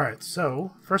 Alright,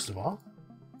 so, first of all,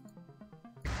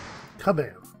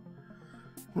 kabam.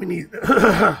 We need,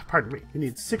 pardon me, we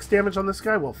need 6 damage on this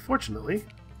guy. Well, fortunately,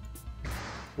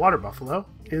 Water Buffalo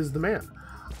is the man.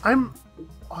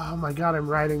 Oh my god, I'm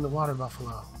riding the Water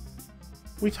Buffalo.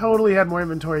 We totally had more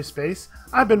inventory space.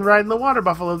 I've been riding the Water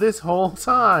Buffalo this whole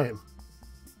time.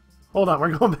 Hold on,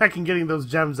 we're going back and getting those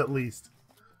gems at least.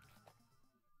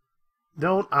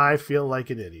 Don't I feel like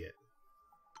an idiot?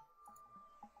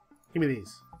 Give me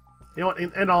these. You know what?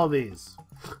 And all of these.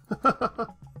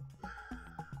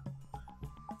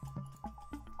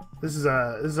 This is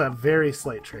a very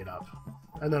slight trade-up.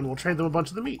 And then we'll trade them a bunch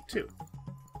of the meat, too.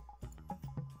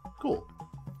 Cool.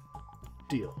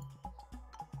 Deal.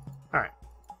 Alright.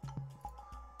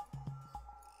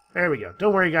 There we go.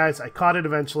 Don't worry, guys. I caught it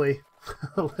eventually.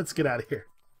 Let's get out of here.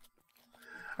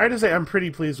 I have to say, I'm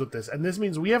pretty pleased with this. And this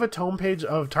means we have a tome page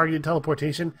of targeted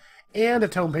teleportation and a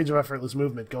tome page of effortless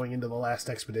movement going into the last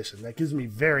expedition. That gives me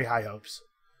very high hopes.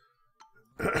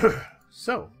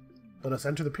 So, let us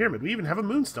enter the pyramid. We even have a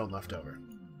moonstone left over.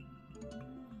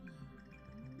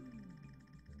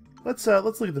 Let's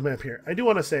look at the map here. I do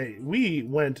want to say we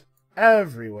went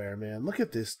everywhere, man. Look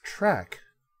at this track.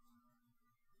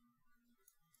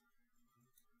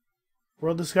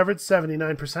 World discovered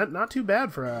 79%. Not too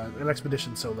bad for an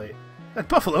expedition so late. That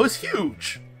buffalo is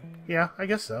huge! Yeah, I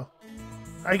guess so.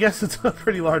 I guess it's a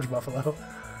pretty large buffalo.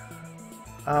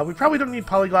 We probably don't need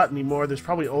polyglot anymore. There's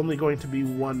probably only going to be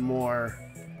one more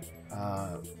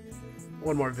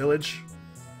village.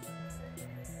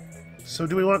 So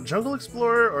do we want Jungle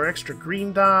Explorer or extra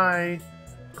green dye?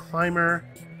 Climber?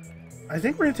 I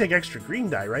think we're going to take extra green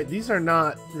dye, right? These are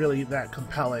not really that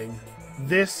compelling.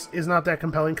 This is not that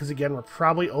compelling because, again, we're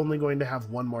probably only going to have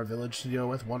one more village to deal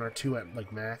with. One or two at,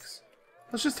 like, max.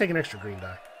 Let's just take an extra green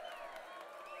dye.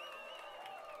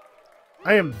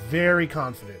 I am very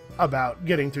confident about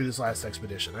getting through this last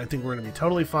expedition. I think we're going to be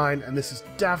totally fine, and this is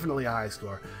definitely a high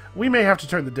score. We may have to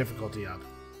turn the difficulty up.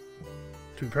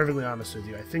 To be perfectly honest with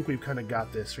you, I think we've kind of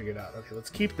got this figured out. Okay, let's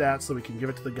keep that so we can give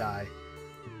it to the guy.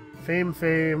 Fame,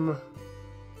 fame,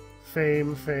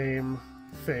 fame, fame,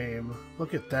 fame.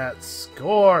 Look at that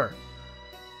score!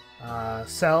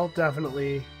 Sell,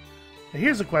 definitely. Now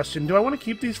here's a question. Do I want to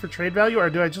keep these for trade value, or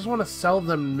do I just want to sell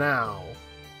them now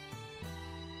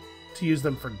to use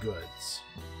them for goods?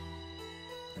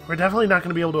 We're definitely not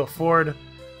going to be able to afford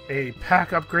a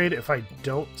pack upgrade if I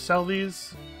don't sell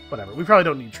these. Whatever, we probably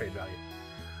don't need trade value.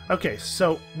 Okay,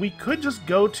 so we could just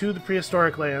go to the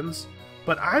prehistoric lands,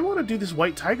 but I want to do this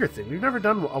white tiger thing. We've never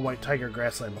done a white tiger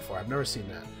grassland before. I've never seen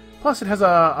that. Plus, it has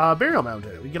a burial mound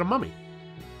in it. We get a mummy.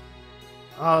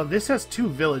 This has 2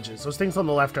 villages. Those things on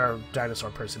the left are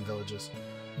dinosaur person villages.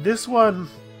 This one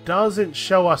doesn't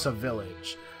show us a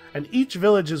village. And each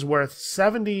village is worth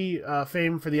 70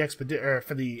 fame for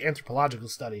the anthropological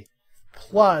study,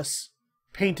 plus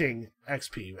painting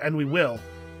XP. And we will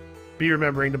be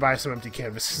remembering to buy some empty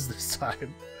canvases this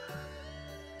time.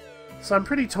 So I'm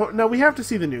pretty torn. No, we have to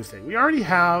see the new thing. We already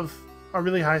have a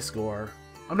really high score.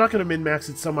 I'm not going to min-max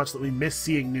it so much that we miss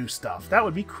seeing new stuff. That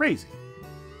would be crazy.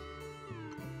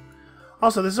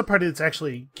 Also, this is a party that's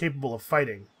actually capable of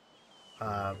fighting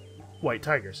white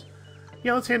tigers.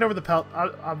 Yeah, let's hand over the pelt.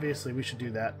 Obviously, we should do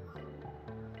that.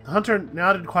 The hunter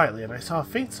nodded quietly, and I saw a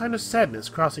faint sign of sadness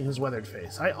crossing his weathered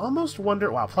face. I almost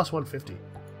wonder... Wow, plus 150.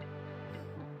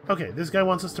 Okay, this guy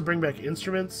wants us to bring back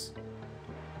instruments.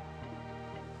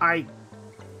 I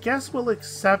guess we'll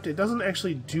accept. It doesn't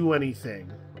actually do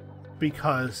anything,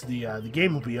 because the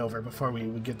game will be over before we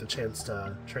get the chance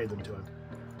to trade them to him.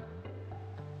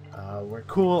 We're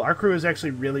cool. Our crew is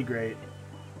actually really great.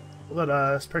 Let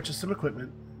us purchase some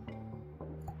equipment.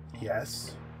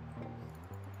 Yes.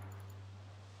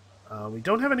 We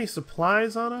don't have any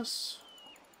supplies on us.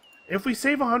 If we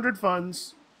save 100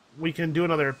 funds, we can do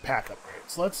another pack upgrade.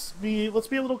 So let's be a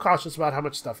little cautious about how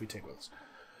much stuff we take with us.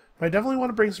 But I definitely want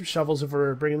to bring some shovels if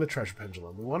we're bringing the treasure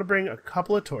pendulum. We want to bring a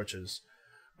couple of torches.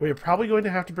 We're probably going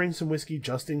to have to bring some whiskey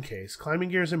just in case. Climbing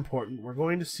gear is important. We're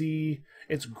going to see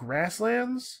its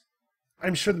grasslands.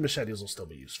 I'm sure the machetes will still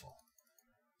be useful.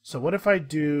 So what if I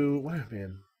do... What,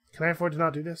 man, can I afford to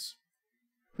not do this?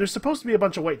 There's supposed to be a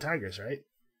bunch of white tigers, right?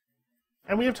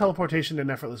 And we have teleportation and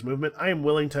effortless movement. I am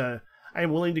willing to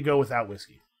go without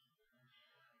whiskey.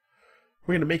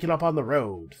 We're going to make it up on the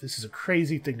road. This is a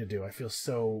crazy thing to do. I feel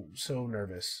so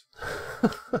nervous.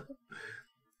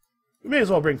 We may as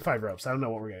well bring 5 ropes. I don't know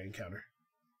what we're going to encounter.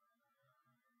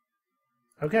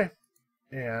 Okay.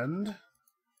 And...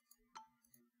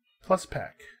 plus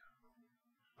pack.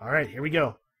 Alright, here we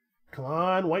go. Come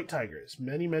on, white tigers.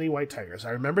 Many, many white tigers. I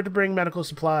remember to bring medical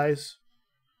supplies.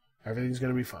 Everything's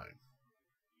going to be fine.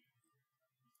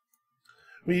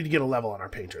 We need to get a level on our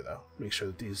painter, though. Make sure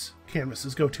that these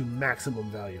canvases go to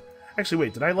maximum value. Actually,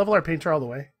 wait, did I level our painter all the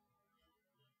way?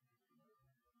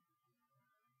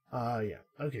 Yeah.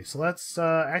 Okay, so let's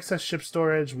access ship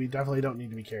storage. We definitely don't need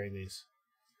to be carrying these.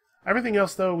 Everything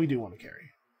else, though, we do want to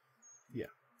carry. Yeah.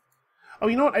 Oh,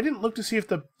 you know what? I didn't look to see if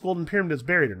the Golden Pyramid is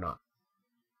buried or not.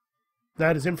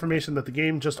 That is information that the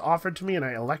game just offered to me, and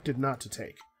I elected not to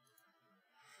take.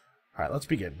 Alright, let's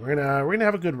begin. We're gonna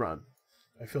have a good run.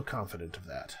 I feel confident of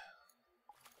that.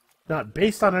 Not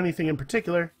based on anything in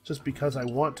particular, just because I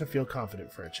want to feel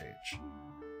confident for a change.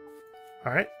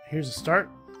 Alright, here's a start.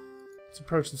 Let's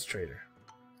approach this trader.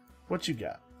 What you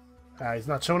got? He's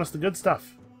not showing us the good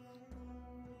stuff.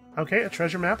 Okay, a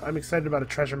treasure map. I'm excited about a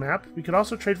treasure map. We could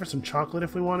also trade for some chocolate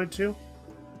if we wanted to.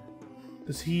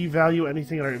 Does he value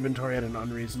anything in our inventory at an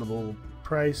unreasonable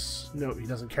price? No, he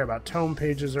doesn't care about tome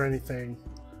pages or anything.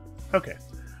 Okay.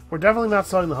 We're definitely not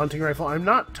selling the hunting rifle. I'm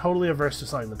not totally averse to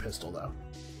selling the pistol, though.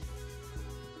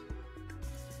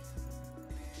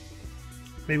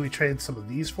 Maybe we trade some of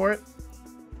these for it?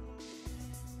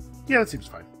 Yeah, that seems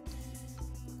fine.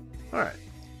 Alright.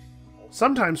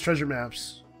 Sometimes treasure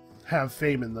maps have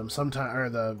fame in them. Sometimes, or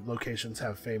the locations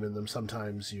have fame in them.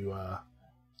 Sometimes you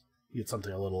get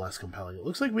something a little less compelling. It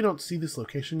looks like we don't see this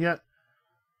location yet.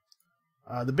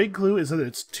 The big clue is that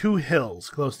it's 2 hills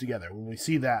close together. When we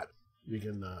see that, we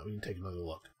can take another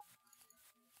look.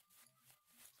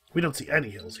 We don't see any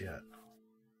hills yet.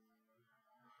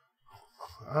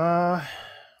 I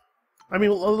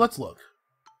mean, let's look.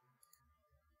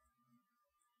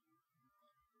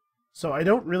 So I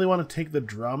don't really want to take the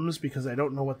drums because I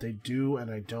don't know what they do and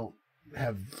I don't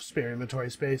have spare inventory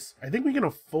space. I think we can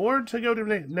afford to go to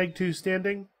neg 2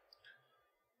 standing.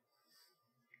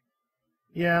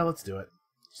 Yeah, let's do it.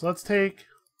 So let's take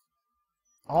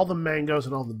all the mangoes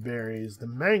and all the berries. The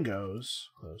mangoes,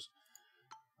 close.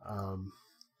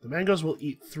 The mangoes, will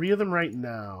eat 3 of them right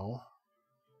now.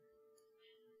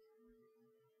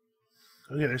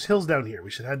 Okay, there's hills down here.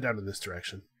 We should head down in this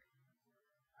direction.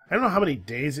 I don't know how many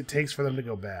days it takes for them to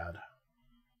go bad.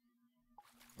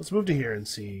 Let's move to here and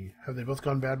see. Have they both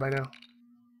gone bad by now?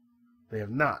 They have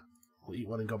not. We'll eat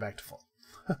one and go back to full.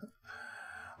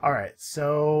 Alright,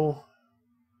 so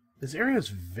this area is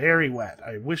very wet.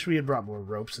 I wish we had brought more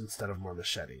ropes instead of more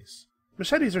machetes.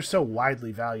 Machetes are so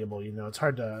widely valuable, you know, it's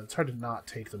hard to not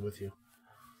take them with you.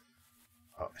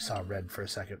 Oh, I saw red for a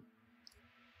second.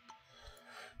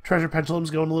 Treasure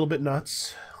pendulum's going a little bit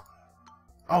nuts.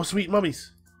 Oh, sweet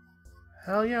mummies.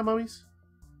 Hell yeah, mummies.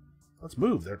 Let's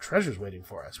move. There are treasures waiting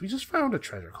for us. We just found a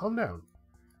treasure. Calm down.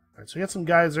 Alright, so we got some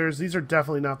geysers. These are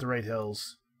definitely not the right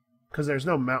hills. Because there's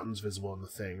no mountains visible in the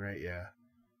thing, right? Yeah.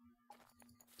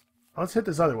 Let's hit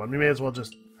this other one. We may as well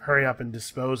just hurry up and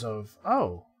dispose of...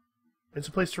 Oh! It's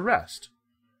a place to rest.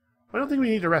 I don't think we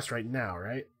need to rest right now,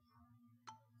 right?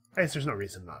 I guess there's no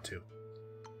reason not to.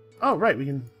 Oh, right. We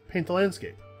can paint the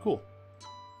landscape. Cool.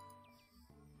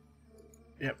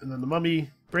 Yep, and then the mummy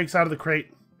breaks out of the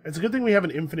crate. It's a good thing we have an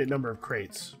infinite number of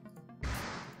crates.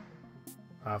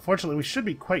 Fortunately, we should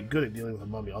be quite good at dealing with a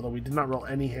mummy, although we did not roll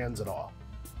any hands at all.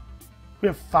 We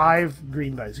have 5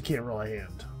 green dice. You can't roll a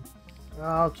hand.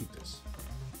 I'll keep this.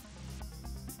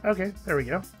 Okay, there we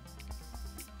go.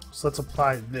 So let's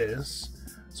apply this.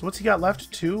 So what's he got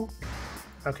left? 2?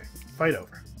 Okay, fight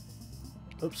over.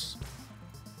 Oops.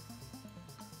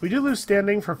 We do lose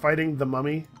standing for fighting the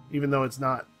mummy, even though it's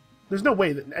not... There's no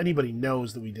way that anybody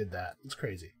knows that we did that. It's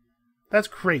crazy. That's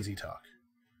crazy talk.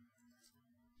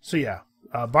 So yeah,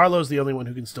 Barlow's the only one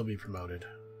who can still be promoted.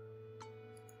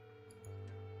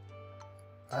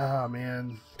 Ah,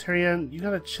 man. Tyrion, you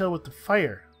gotta chill with the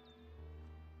fire.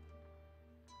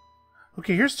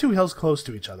 Okay, here's 2 hills close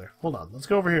to each other. Hold on. Let's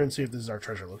go over here and see if this is our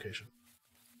treasure location.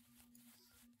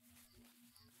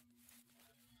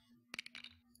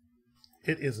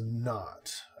 It is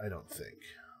not, I don't think.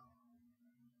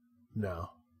 No.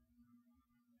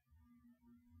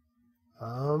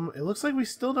 It looks like we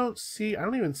still don't see... I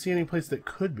don't even see any place that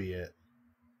could be it.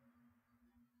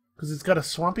 Because it's got a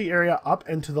swampy area up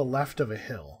and to the left of a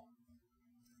hill.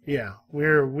 Yeah, we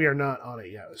are not on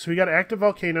it yet. So we got active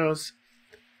volcanoes.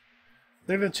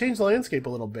 They're going to change the landscape a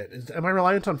little bit. Am I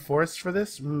reliant on forests for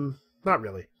this? Not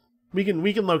really. We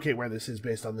can locate where this is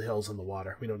based on the hills and the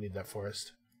water. We don't need that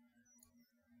forest.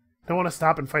 Don't want to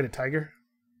stop and fight a tiger?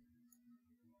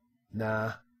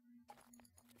 Nah.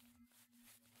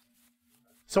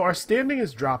 So our standing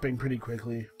is dropping pretty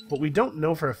quickly, but we don't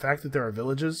know for a fact that there are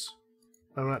villages.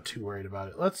 I'm not too worried about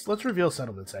it. Let's reveal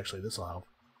settlements, actually. This will help.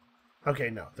 Okay,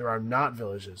 no. There are not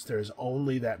villages. There is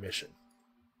only that mission.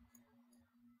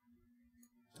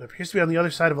 It appears to be on the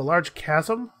other side of a large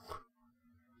chasm.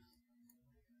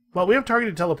 Well, we have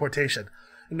targeted teleportation.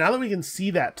 And now that we can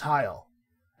see that tile,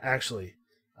 actually,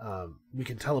 we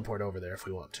can teleport over there if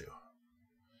we want to.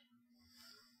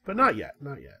 But not yet.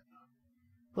 Not yet.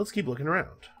 Let's keep looking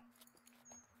around.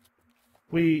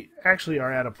 We actually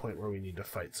are at a point where we need to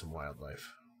fight some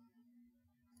wildlife.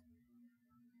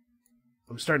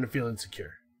 I'm starting to feel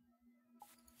insecure.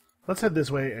 Let's head this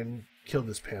way and kill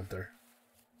this panther.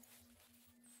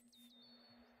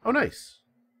 Oh, nice.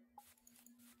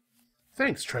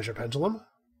 Thanks, treasure pendulum.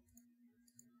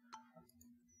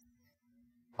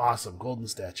 Awesome, golden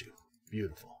statue.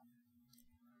 Beautiful.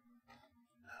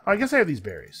 Oh, I guess I have these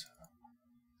berries.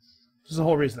 This is the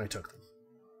whole reason I took them.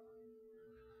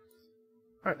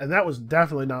 Alright, and that was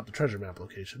definitely not the treasure map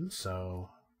location, so...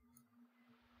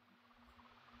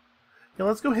 Yeah,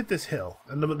 let's go hit this hill.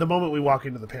 And the moment we walk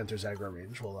into the Panther's aggro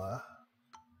range, we'll,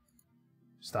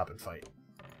 stop and fight.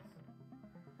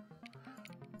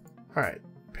 Alright,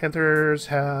 Panthers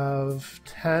have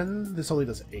 10. This only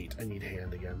does 8. I need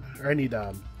hand again. Or I need,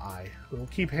 eye. We'll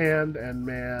keep hand and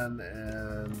man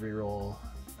and reroll.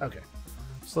 Okay.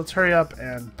 So let's hurry up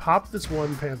and pop this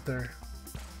one panther.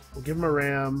 We'll give him a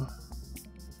ram.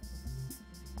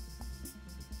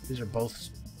 These are both...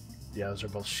 Yeah, those are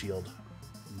both shield.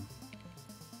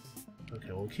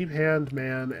 Okay, we'll keep hand,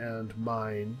 man, and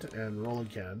mind, and roll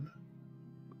again.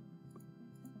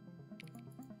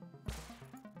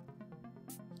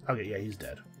 Okay, yeah, he's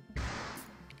dead.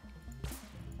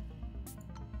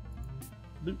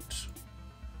 Loot.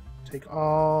 Take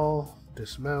all.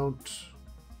 Dismount.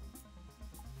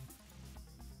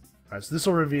 Alright, so this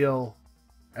will reveal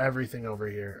everything over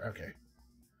here. Okay.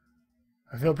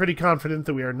 I feel pretty confident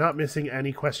that we are not missing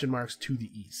any question marks to the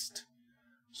east.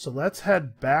 So let's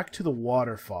head back to the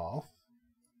waterfall.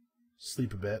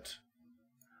 Sleep a bit.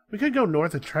 We could go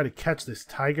north and try to catch this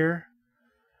tiger.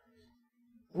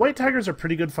 White tigers are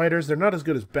pretty good fighters. They're not as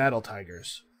good as battle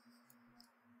tigers.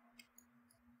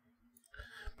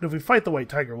 But if we fight the white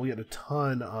tiger, we'll get a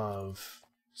ton of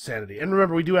sanity. And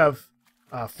remember, we do have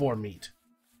 4 meat,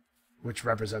 which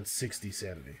represents 60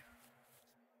 sanity.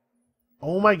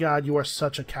 Oh my god, you are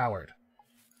such a coward.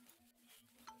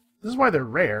 This is why they're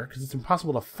rare, because it's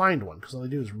impossible to find one, because all they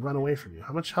do is run away from you.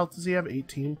 How much health does he have?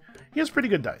 18? He has pretty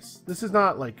good dice. This is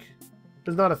not, like...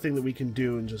 It's not a thing that we can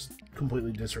do and just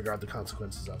completely disregard the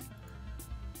consequences of.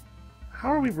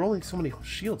 How are we rolling so many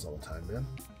shields all the time, man?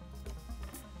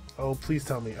 Oh, please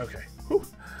tell me. Okay. Whew.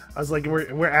 I was like,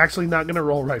 we're actually not going to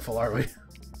roll rifle, are we?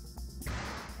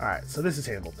 Alright, so this is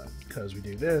handled then, because we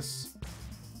do this,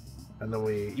 and then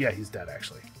we... Yeah, he's dead,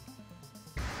 actually.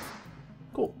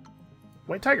 Cool.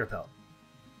 White tiger pelt.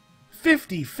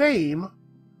 50 fame?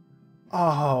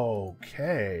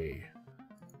 Okay.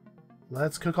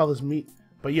 Let's cook all this meat.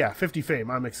 But yeah, 50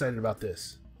 fame. I'm excited about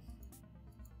this.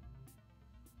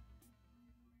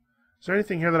 Is there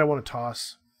anything here that I want to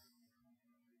toss?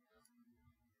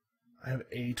 I have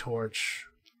a torch.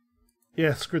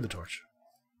 Yeah, screw the torch.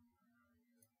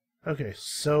 Okay,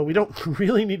 so we don't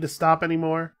really need to stop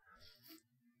anymore.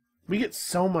 We get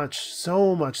so much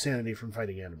sanity from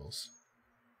fighting animals.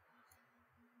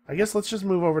 I guess let's just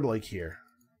move over to like here.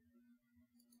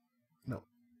 No.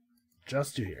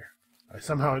 Just to here. I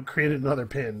somehow created another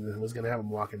pin and was going to have him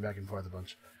walking back and forth a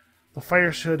bunch. The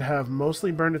fire should have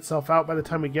mostly burned itself out by the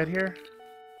time we get here.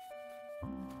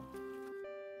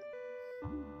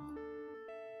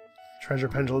 Treasure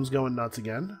pendulum's going nuts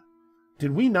again.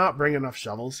 Did we not bring enough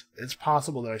shovels? It's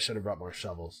possible that I should have brought more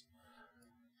shovels.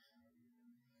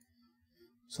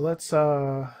 So let's,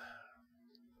 Okay,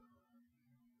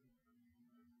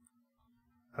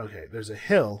 there's a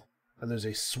hill, and there's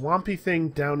a swampy thing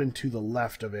down and to the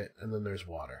left of it, and then there's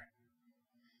water.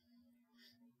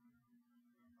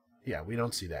 Yeah, we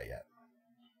don't see that yet.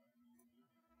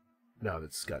 No,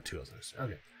 it's got 2 others.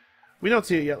 Okay. We don't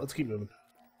see it yet. Let's keep moving.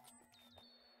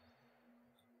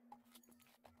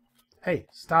 Hey,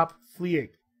 stop fleeing.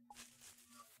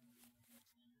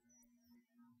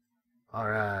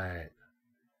 Alright.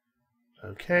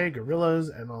 Okay, gorillas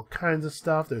and all kinds of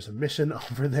stuff. There's a mission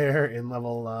over there in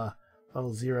level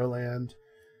 0 land.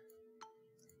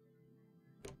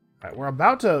 Alright, we're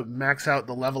about to max out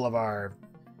the level of our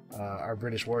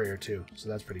British warrior too, so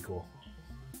that's pretty cool.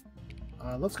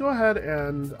 Let's go ahead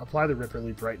and apply the Ripper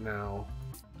Leap right now.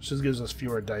 Which just gives us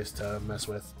fewer dice to mess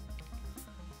with.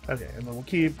 Okay, and then we'll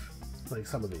keep like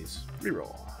some of these.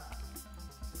 Reroll.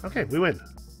 Okay, we win.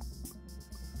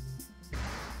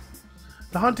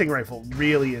 The hunting rifle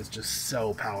really is just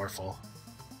so powerful.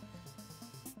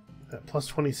 That plus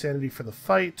 20 sanity for the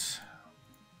fight.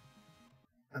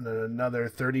 And then another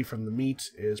 30 from the meat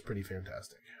is pretty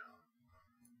fantastic.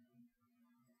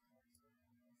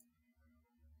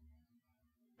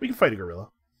 We can fight a gorilla.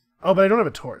 Oh, but I don't have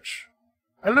a torch.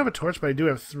 I don't have a torch, but I do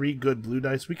have 3 good blue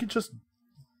dice. We could just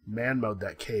man mode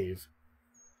that cave.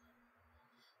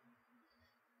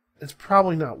 It's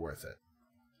probably not worth it.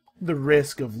 The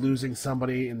risk of losing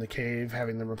somebody in the cave,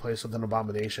 having them replaced with an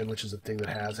abomination, which is a thing that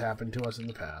has happened to us in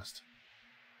the past.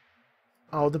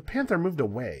 Oh, the panther moved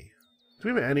away.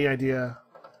 Do we have any idea?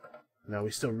 No,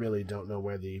 we still really don't know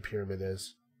where the pyramid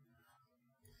is.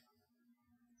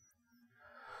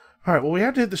 Alright, well we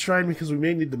have to hit the shrine because we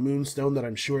may need the moonstone that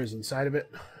I'm sure is inside of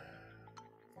it.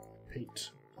 Paint.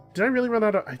 Did I really run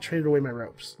out of... I traded away my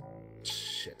ropes.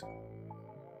 Shit.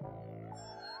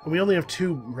 And we only have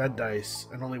 2 red dice,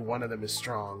 and only 1 of them is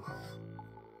strong.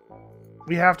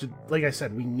 We have to... Like I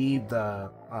said, we need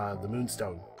the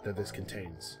moonstone that this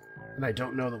contains. And I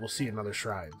don't know that we'll see another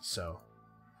shrine, so...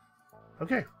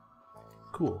 Okay.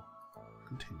 Cool.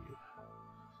 Continue.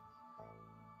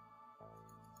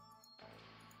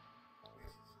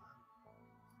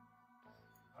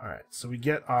 Alright, so we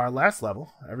get our last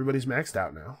level. Everybody's maxed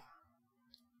out now.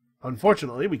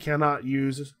 Unfortunately, we cannot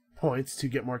use points to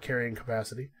get more carrying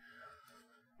capacity.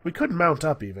 We could mount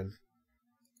up even.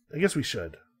 I guess we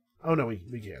should. Oh no, we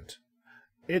can't.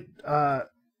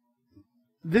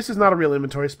 This is not a real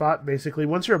inventory spot, basically.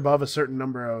 Once you're above a certain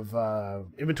number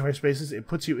of inventory spaces, it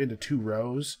puts you into 2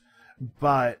 rows.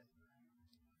 But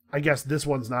I guess this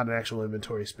one's not an actual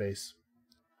inventory space.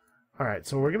 Alright,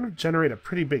 so we're going to generate a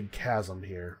pretty big chasm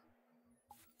here.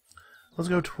 Let's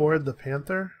go toward the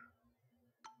panther.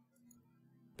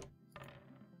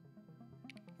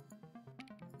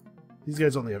 These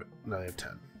guys only have... No, they have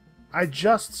 10. I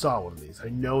just saw one of these. I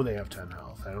know they have 10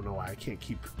 health. I don't know why I can't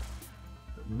keep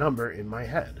the number in my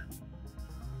head.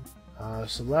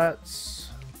 So let's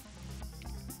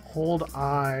hold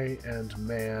I and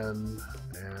man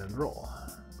and roll.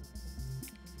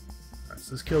 Alright,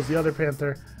 so this kills the other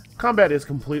panther. Combat is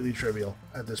completely trivial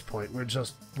at this point.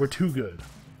 We're too good.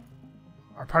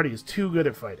 Our party is too good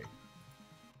at fighting.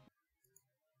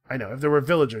 I know, if there were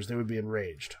villagers, they would be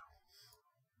enraged.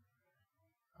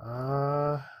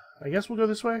 I guess we'll go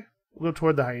this way. We'll go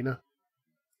toward the hyena.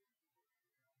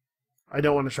 I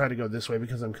don't want to try to go this way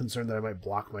because I'm concerned that I might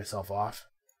block myself off.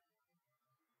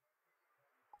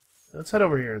 Let's head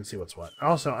over here and see what's what.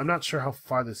 Also, I'm not sure how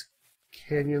far this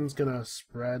canyon's gonna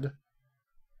spread.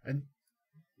 And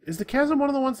is the chasm one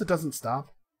of the ones that doesn't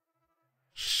stop?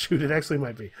 Shoot, it actually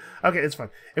might be. Okay, it's fine.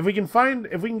 If we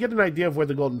can get an idea of where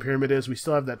the Golden Pyramid is, we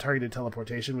still have that targeted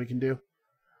teleportation we can do.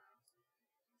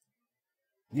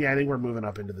 Yeah, I think we're moving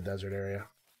up into the desert area.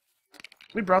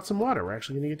 We brought some water. We're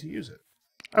actually going to get to use it.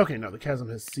 Okay, no, the chasm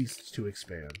has ceased to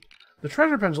expand. The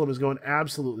treasure pendulum is going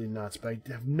absolutely nuts, but I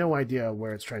have no idea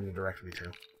where it's trying to direct me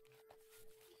to.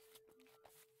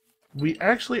 We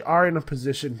actually are in a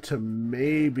position to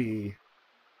maybe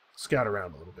scout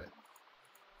around a little bit.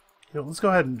 You know, let's go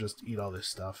ahead and just eat all this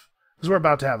stuff. Because we're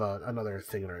about to have another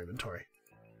thing in our inventory.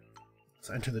 Let's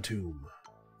enter the tomb.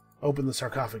 Open the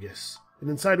sarcophagus. And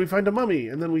inside we find a mummy,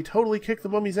 and then we totally kick the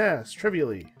mummy's ass,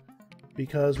 trivially.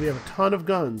 Because we have a ton of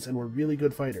guns, and we're really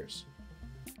good fighters.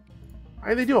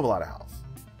 They do have a lot of health.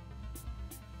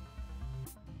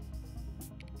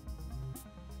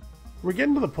 We're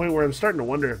getting to the point where I'm starting to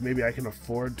wonder if maybe I can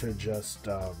afford to just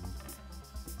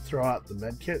throw out the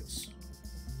medkits.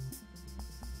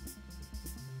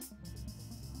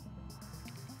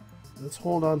 Let's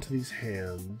hold on to these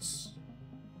hands.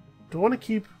 Do I want to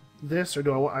keep this, or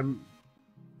do I want...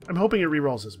 I'm hoping it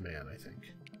rerolls as man, I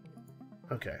think.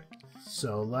 Okay,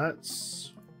 so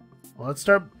let's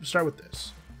start with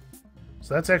this.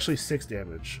 So that's actually 6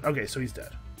 damage. Okay, so he's dead.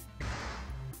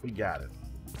 We got it.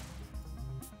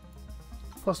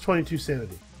 Plus 22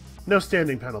 sanity. No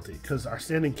standing penalty, because our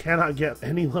standing cannot get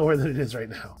any lower than it is right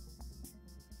now.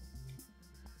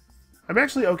 I'm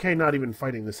actually okay not even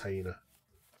fighting this hyena.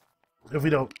 If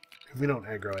we don't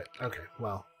aggro it. Okay,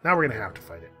 well, now we're gonna have to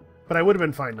fight it. But I would have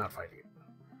been fine not fighting it.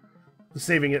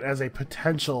 Saving it as a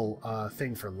potential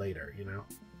thing for later, you know?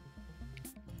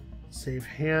 Save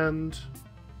hand.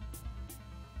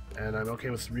 And I'm okay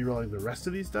with rerolling the rest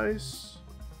of these dice.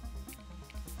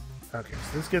 Okay,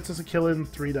 so this gets us a kill in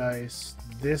 3 dice.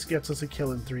 This gets us a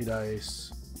kill in 3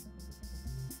 dice.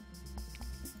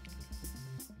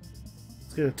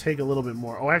 It's going to take a little bit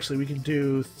more. Oh, actually, we can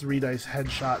do 3 dice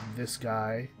headshot this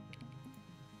guy.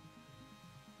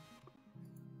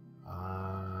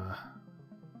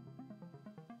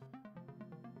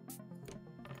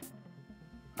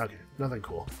 Okay, nothing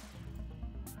cool.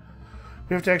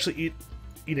 We have to actually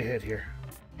eat a hit here.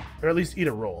 Or at least eat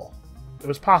a roll. It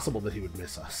was possible that he would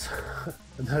miss us.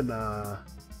 And then,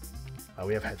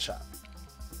 we have headshot.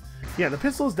 Yeah, the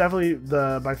pistol is definitely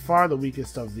by far the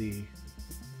weakest of the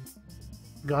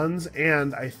guns,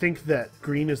 and I think that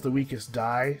green is the weakest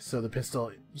die, so the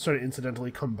pistol sort of incidentally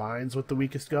combines with the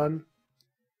weakest gun.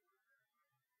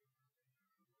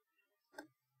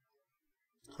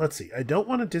 Let's see, I don't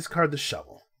want to discard the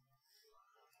shovel.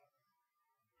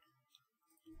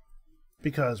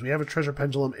 Because we have a treasure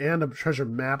pendulum and a treasure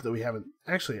map that we haven't...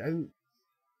 Actually,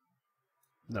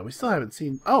 no, we still haven't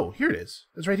seen... Oh, here it is.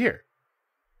 It's right here.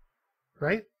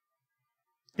 Right?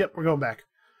 Yep, we're going back.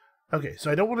 Okay, so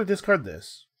I don't want to discard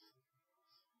this.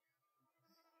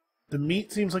 The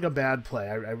meat seems like a bad play.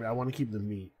 I want to keep the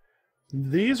meat.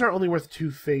 These are only worth 2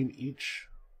 fame each.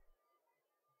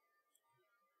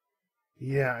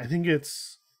 Yeah, I think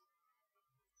it's...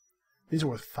 These are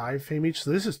worth 5 fame each, so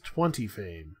this is 20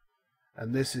 fame.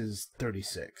 And this is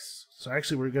 36. So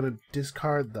actually we're going to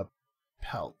discard the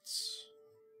pelts.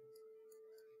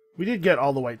 We did get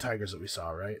all the white tigers that we saw,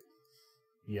 right?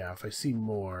 Yeah, if I see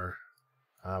more,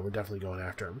 we're definitely going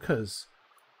after them, because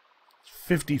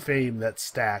 50 fame that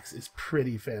stacks is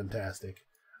pretty fantastic.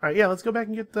 Alright, yeah, let's go back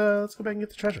and get the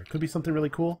treasure. Could be something really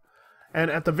cool. And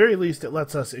at the very least, it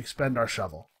lets us expend our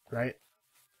shovel, right?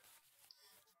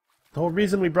 The whole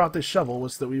reason we brought this shovel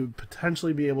was that we would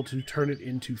potentially be able to turn it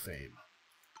into fame.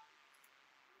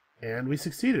 And we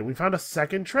succeeded. We found a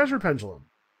second treasure pendulum.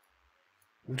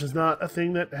 Which is not a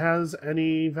thing that has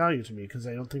any value to me, because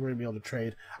I don't think we're going to be able to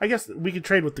trade. I guess we could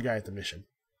trade with the guy at the mission.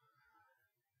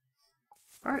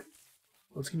 Alright.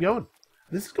 Let's keep going.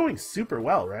 This is going super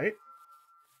well, right?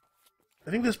 I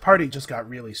think this party just got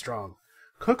really strong.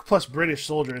 Cook plus British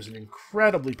soldier is an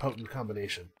incredibly potent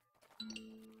combination.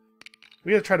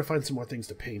 We gotta try to find some more things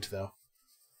to paint, though.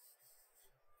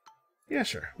 Yeah,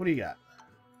 sure. What do you got?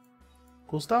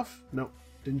 Cool stuff? Nope.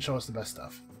 Didn't show us the best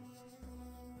stuff.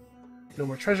 No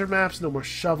more treasure maps, no more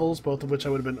shovels, both of which I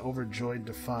would have been overjoyed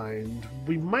to find.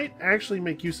 We might actually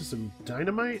make use of some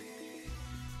dynamite.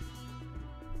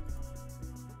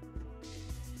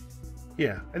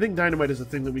 Yeah, I think dynamite is a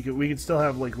thing that we could still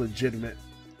have like legitimate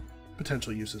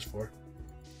potential uses for.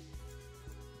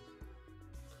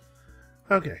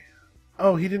 Okay.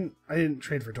 Oh, I didn't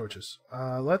trade for torches.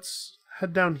 Let's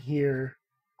head down here.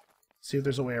 See if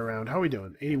there's a way around. How are we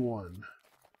doing? 81.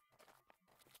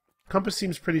 Compass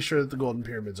seems pretty sure that the Golden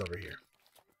Pyramid's over here.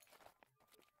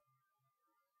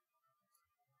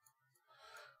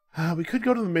 We could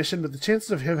go to the mission, but the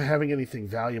chances of him having anything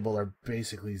valuable are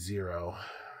basically 0.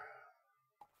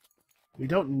 We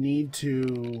don't need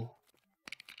to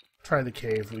try the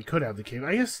cave. We could have the cave.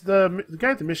 I guess the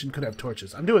guy at the mission could have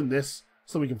torches. I'm doing this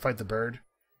so we can fight the bird,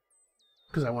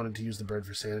 because I wanted to use the bird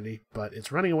for sanity, but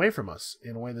it's running away from us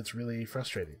in a way that's really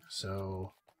frustrating.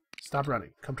 So, stop running.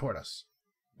 Come toward us.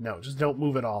 No, just don't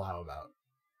move at all, how about?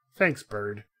 Thanks,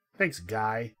 bird. Thanks,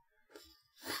 guy.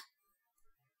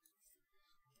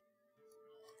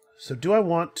 So do I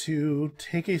want to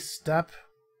take a step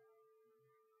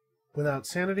without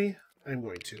sanity? I'm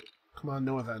going to. Come on,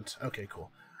 no event. Okay,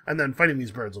 cool. And then fighting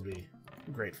these birds will be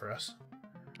great for us.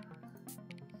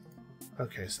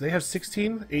 Okay, so they have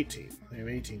 16, 18. They have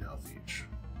 18 health each.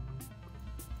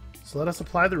 So let us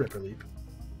apply the Ripper Leap.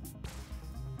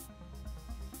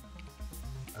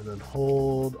 And then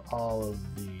hold all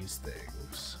of these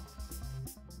things.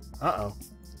 Uh-oh.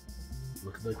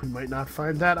 Looks like we might not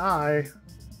find that eye.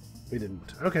 We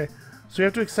didn't. Okay, so we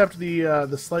have to accept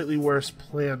the slightly worse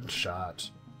planned shot,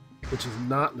 which is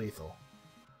not lethal.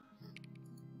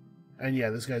 And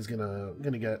yeah, this guy's gonna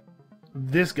get.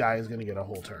 This guy is gonna get a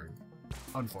whole turn.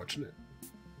 Unfortunate.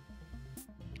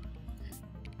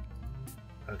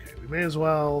 Okay, we may as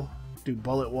well do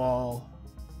bullet wall.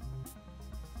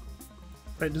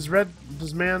 Right, does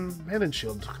man and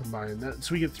shield combine?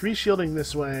 So we get 3 shielding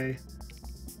this way,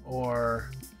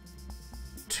 or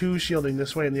 2 shielding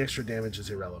this way, and the extra damage is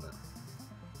irrelevant.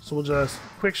 So we'll just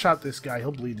quick shot this guy.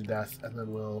 He'll bleed to death, and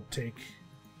then we'll take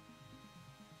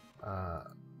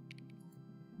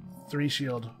 3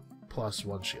 shield plus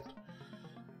 1 shield.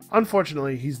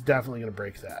 Unfortunately, he's definitely going to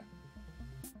break that.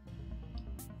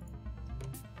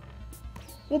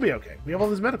 We'll be okay. We have all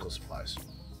these medical supplies.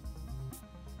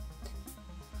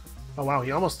 Oh wow,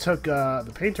 he almost took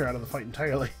the painter out of the fight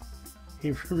entirely.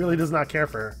 He really does not care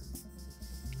for her.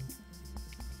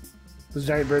 This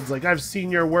giant bird's like, I've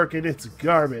seen your work and it's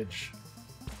garbage.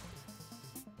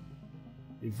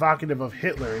 Evocative of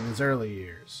Hitler in his early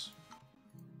years.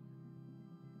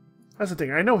 That's the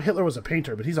thing. I know Hitler was a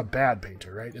painter, but he's a bad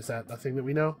painter, right? Is that a thing that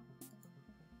we know?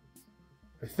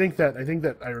 I think that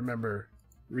I remember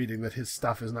reading that his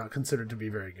stuff is not considered to be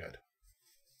very good.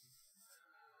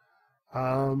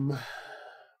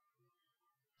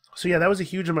 So yeah, that was a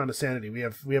huge amount of sanity. We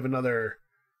have another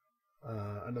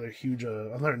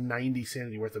another 90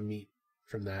 sanity worth of meat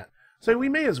from that. So we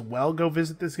may as well go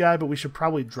visit this guy, but we should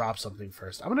probably drop something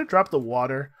first. I'm gonna drop the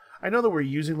water. I know that we're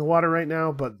using the water right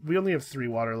now, but we only have 3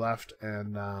 water left,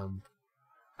 and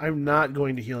I'm not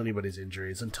going to heal anybody's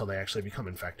injuries until they actually become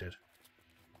infected.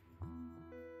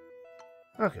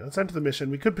 Okay, let's enter the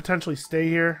mission. We could potentially stay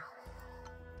here.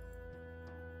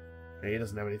 Hey, he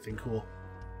doesn't have anything cool.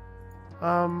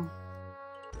 Well,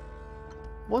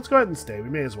 let's go ahead and stay. We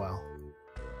may as well.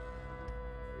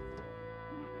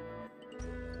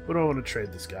 What do I want to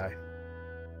trade this guy?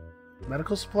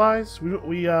 Medical supplies? We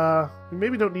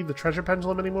maybe don't need the treasure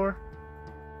pendulum anymore.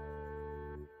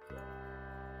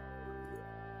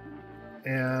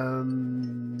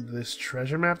 And this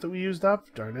treasure map that we used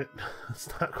up? Darn it. It's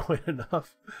not quite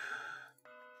enough.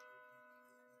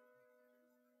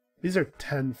 These are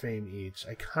 10 fame each.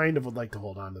 I kind of would like to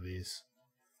hold on to these.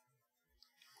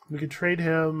 We could trade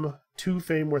him 2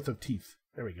 fame worth of teeth.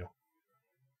 There we go.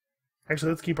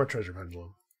 Actually, let's keep our treasure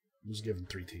pendulum. Just give him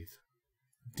 3 teeth.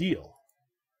 Deal.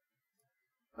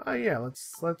 Yeah,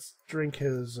 let's drink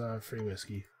his free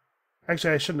whiskey.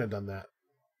 Actually, I shouldn't have done that.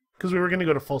 Because we were going to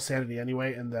go to full sanity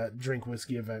anyway, and that drink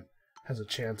whiskey event has a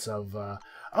chance of...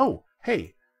 Oh,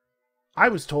 hey! I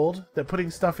was told that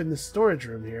putting stuff in this storage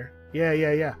room here...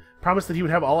 Yeah. Promised that he would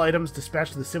have all items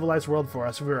dispatched to the civilized world for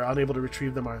us if we were unable to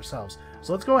retrieve them ourselves.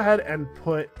 So let's go ahead and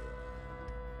put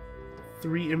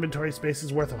 3 inventory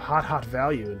spaces worth of hot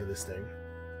value into this thing.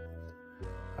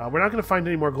 We're not going to find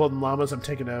any more golden llamas. I'm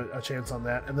taking a chance on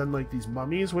that. And then like these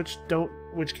mummies, which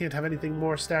can't have anything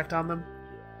more stacked on them.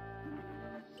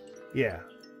 Yeah.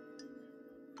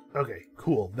 Okay,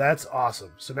 cool. That's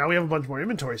awesome. So now we have a bunch more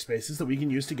inventory spaces that we can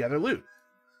use to gather loot.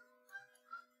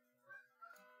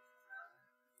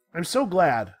 I'm so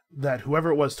glad that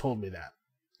whoever it was told me that.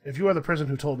 If you are the person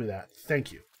who told me that,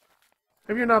 thank you.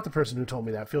 If you're not the person who told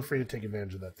me that, feel free to take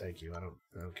advantage of that thank you. I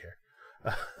don't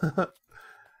care.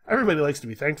 Everybody likes to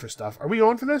be thanked for stuff. Are we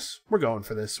going for this? We're going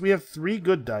for this. We have 3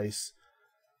 good dice.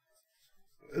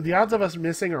 The odds of us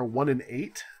missing are 1 in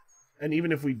 8. And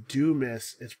even if we do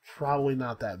miss, it's probably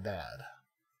not that bad.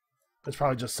 It's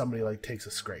probably just somebody like takes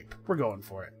a scrape. We're going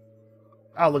for it.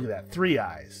 Oh, look at that. 3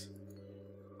 eyes.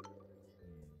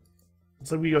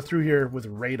 It's like we go through here with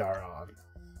radar on.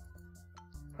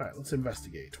 Alright, let's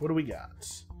investigate. What do we got?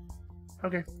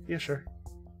 Okay, yeah, sure.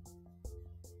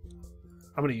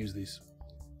 I'm going to use these.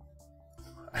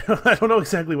 I don't know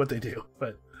exactly what they do,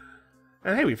 but...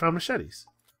 And hey, we found machetes.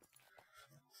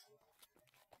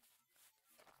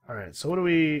 Alright, so what do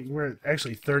we're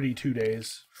actually 32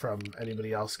 days from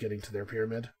anybody else getting to their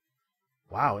pyramid.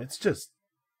 Wow, it's just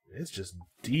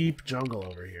deep jungle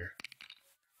over here.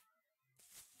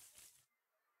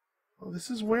 Well, this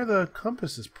is where the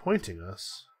compass is pointing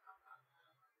us.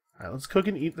 Alright, let's cook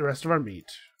and eat the rest of our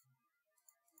meat.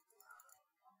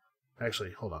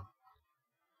 Actually, hold on.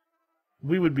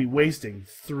 We would be wasting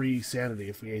 3 sanity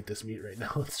if we ate this meat right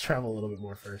now. Let's travel a little bit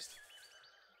more first.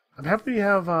 I'm happy we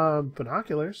have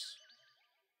binoculars.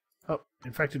 Oh,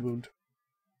 infected wound.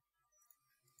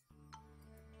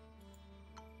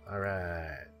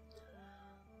 Alright.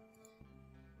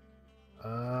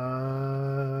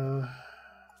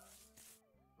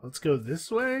 Let's go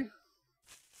this way.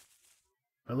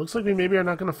 It looks like we maybe are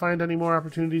not going to find any more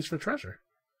opportunities for treasure.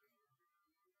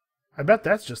 I bet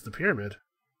that's just the pyramid.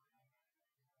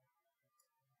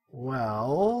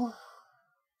 Well,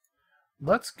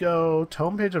 let's go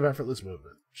Tome Page of Effortless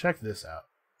Movement. Check this out.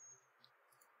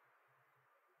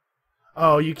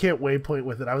 Oh, you can't waypoint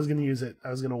with it. I was going to use it. I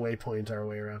was going to waypoint our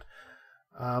way around.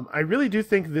 I really do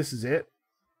think this is it.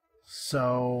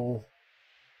 So,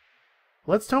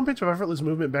 let's Tome Page of Effortless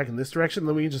Movement back in this direction,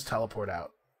 then we can just teleport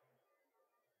out.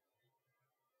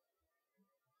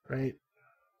 Right?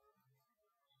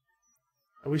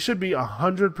 We should be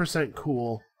 100%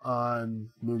 cool on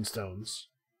moonstones.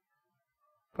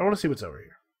 But I want to see what's over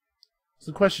here.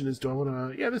 So the question is, do I want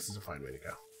to... Yeah, this is a fine way to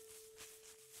go.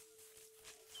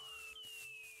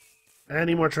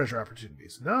 Any more treasure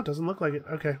opportunities? No, it doesn't look like it.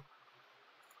 Okay.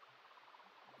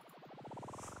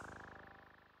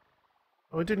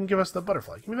 Oh, it didn't give us the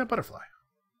butterfly. Give me that butterfly.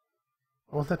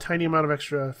 I want that tiny amount of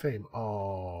extra fame.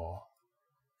 Oh.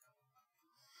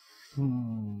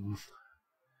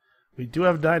 We do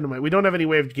have dynamite. We don't have any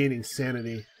way of gaining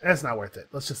sanity. That's not worth it.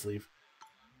 Let's just leave.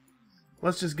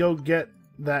 Let's just go get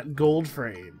that gold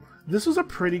frame. This was a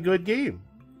pretty good game.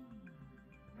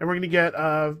 And we're gonna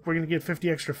get 50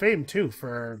 extra fame too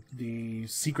for the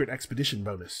secret expedition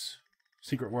bonus.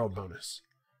 Secret world bonus.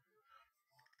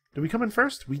 Did we come in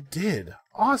first? We did.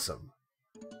 Awesome.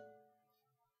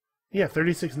 Yeah,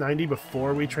 3690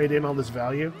 before we trade in all this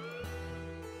value.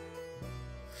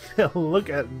 Look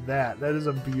at that. That is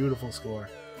a beautiful score.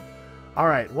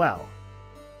 Alright, well.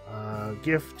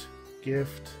 Gift.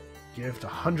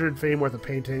 100 fame worth of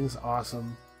paintings.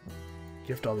 Awesome.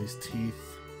 Gift all these teeth.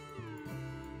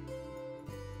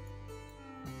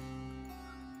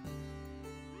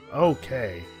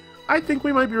 Okay. I think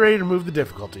we might be ready to move the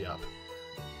difficulty up.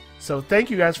 So thank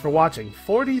you guys for watching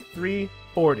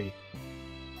 4340.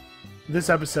 This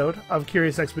episode of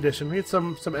Curious Expedition. We had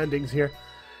some endings here.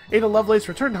 Ada Lovelace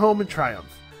returned home in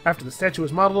triumph. After the statue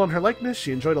was modeled on her likeness,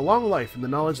 she enjoyed a long life in the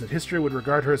knowledge that history would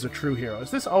regard her as a true hero. Is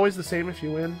this always the same if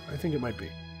you win? I think it might be.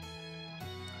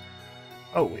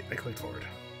 Oh, wait, I clicked forward.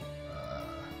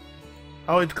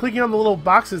 Oh, clicking on the little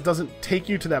boxes doesn't take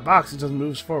you to that box, it just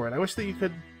moves forward. I wish that you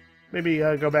could maybe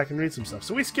go back and read some stuff.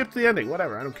 So we skipped the ending,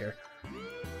 whatever, I don't care.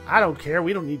 I don't care,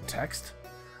 we don't need text.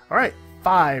 Alright,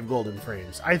 5 golden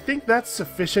frames. I think that's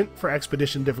sufficient for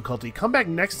expedition difficulty. Come back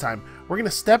next time. We're going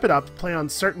to step it up, play on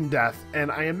certain death,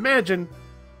 and I imagine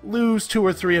lose 2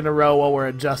 or 3 in a row while we're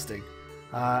adjusting.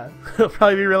 It'll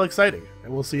probably be real exciting,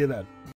 and we'll see you then.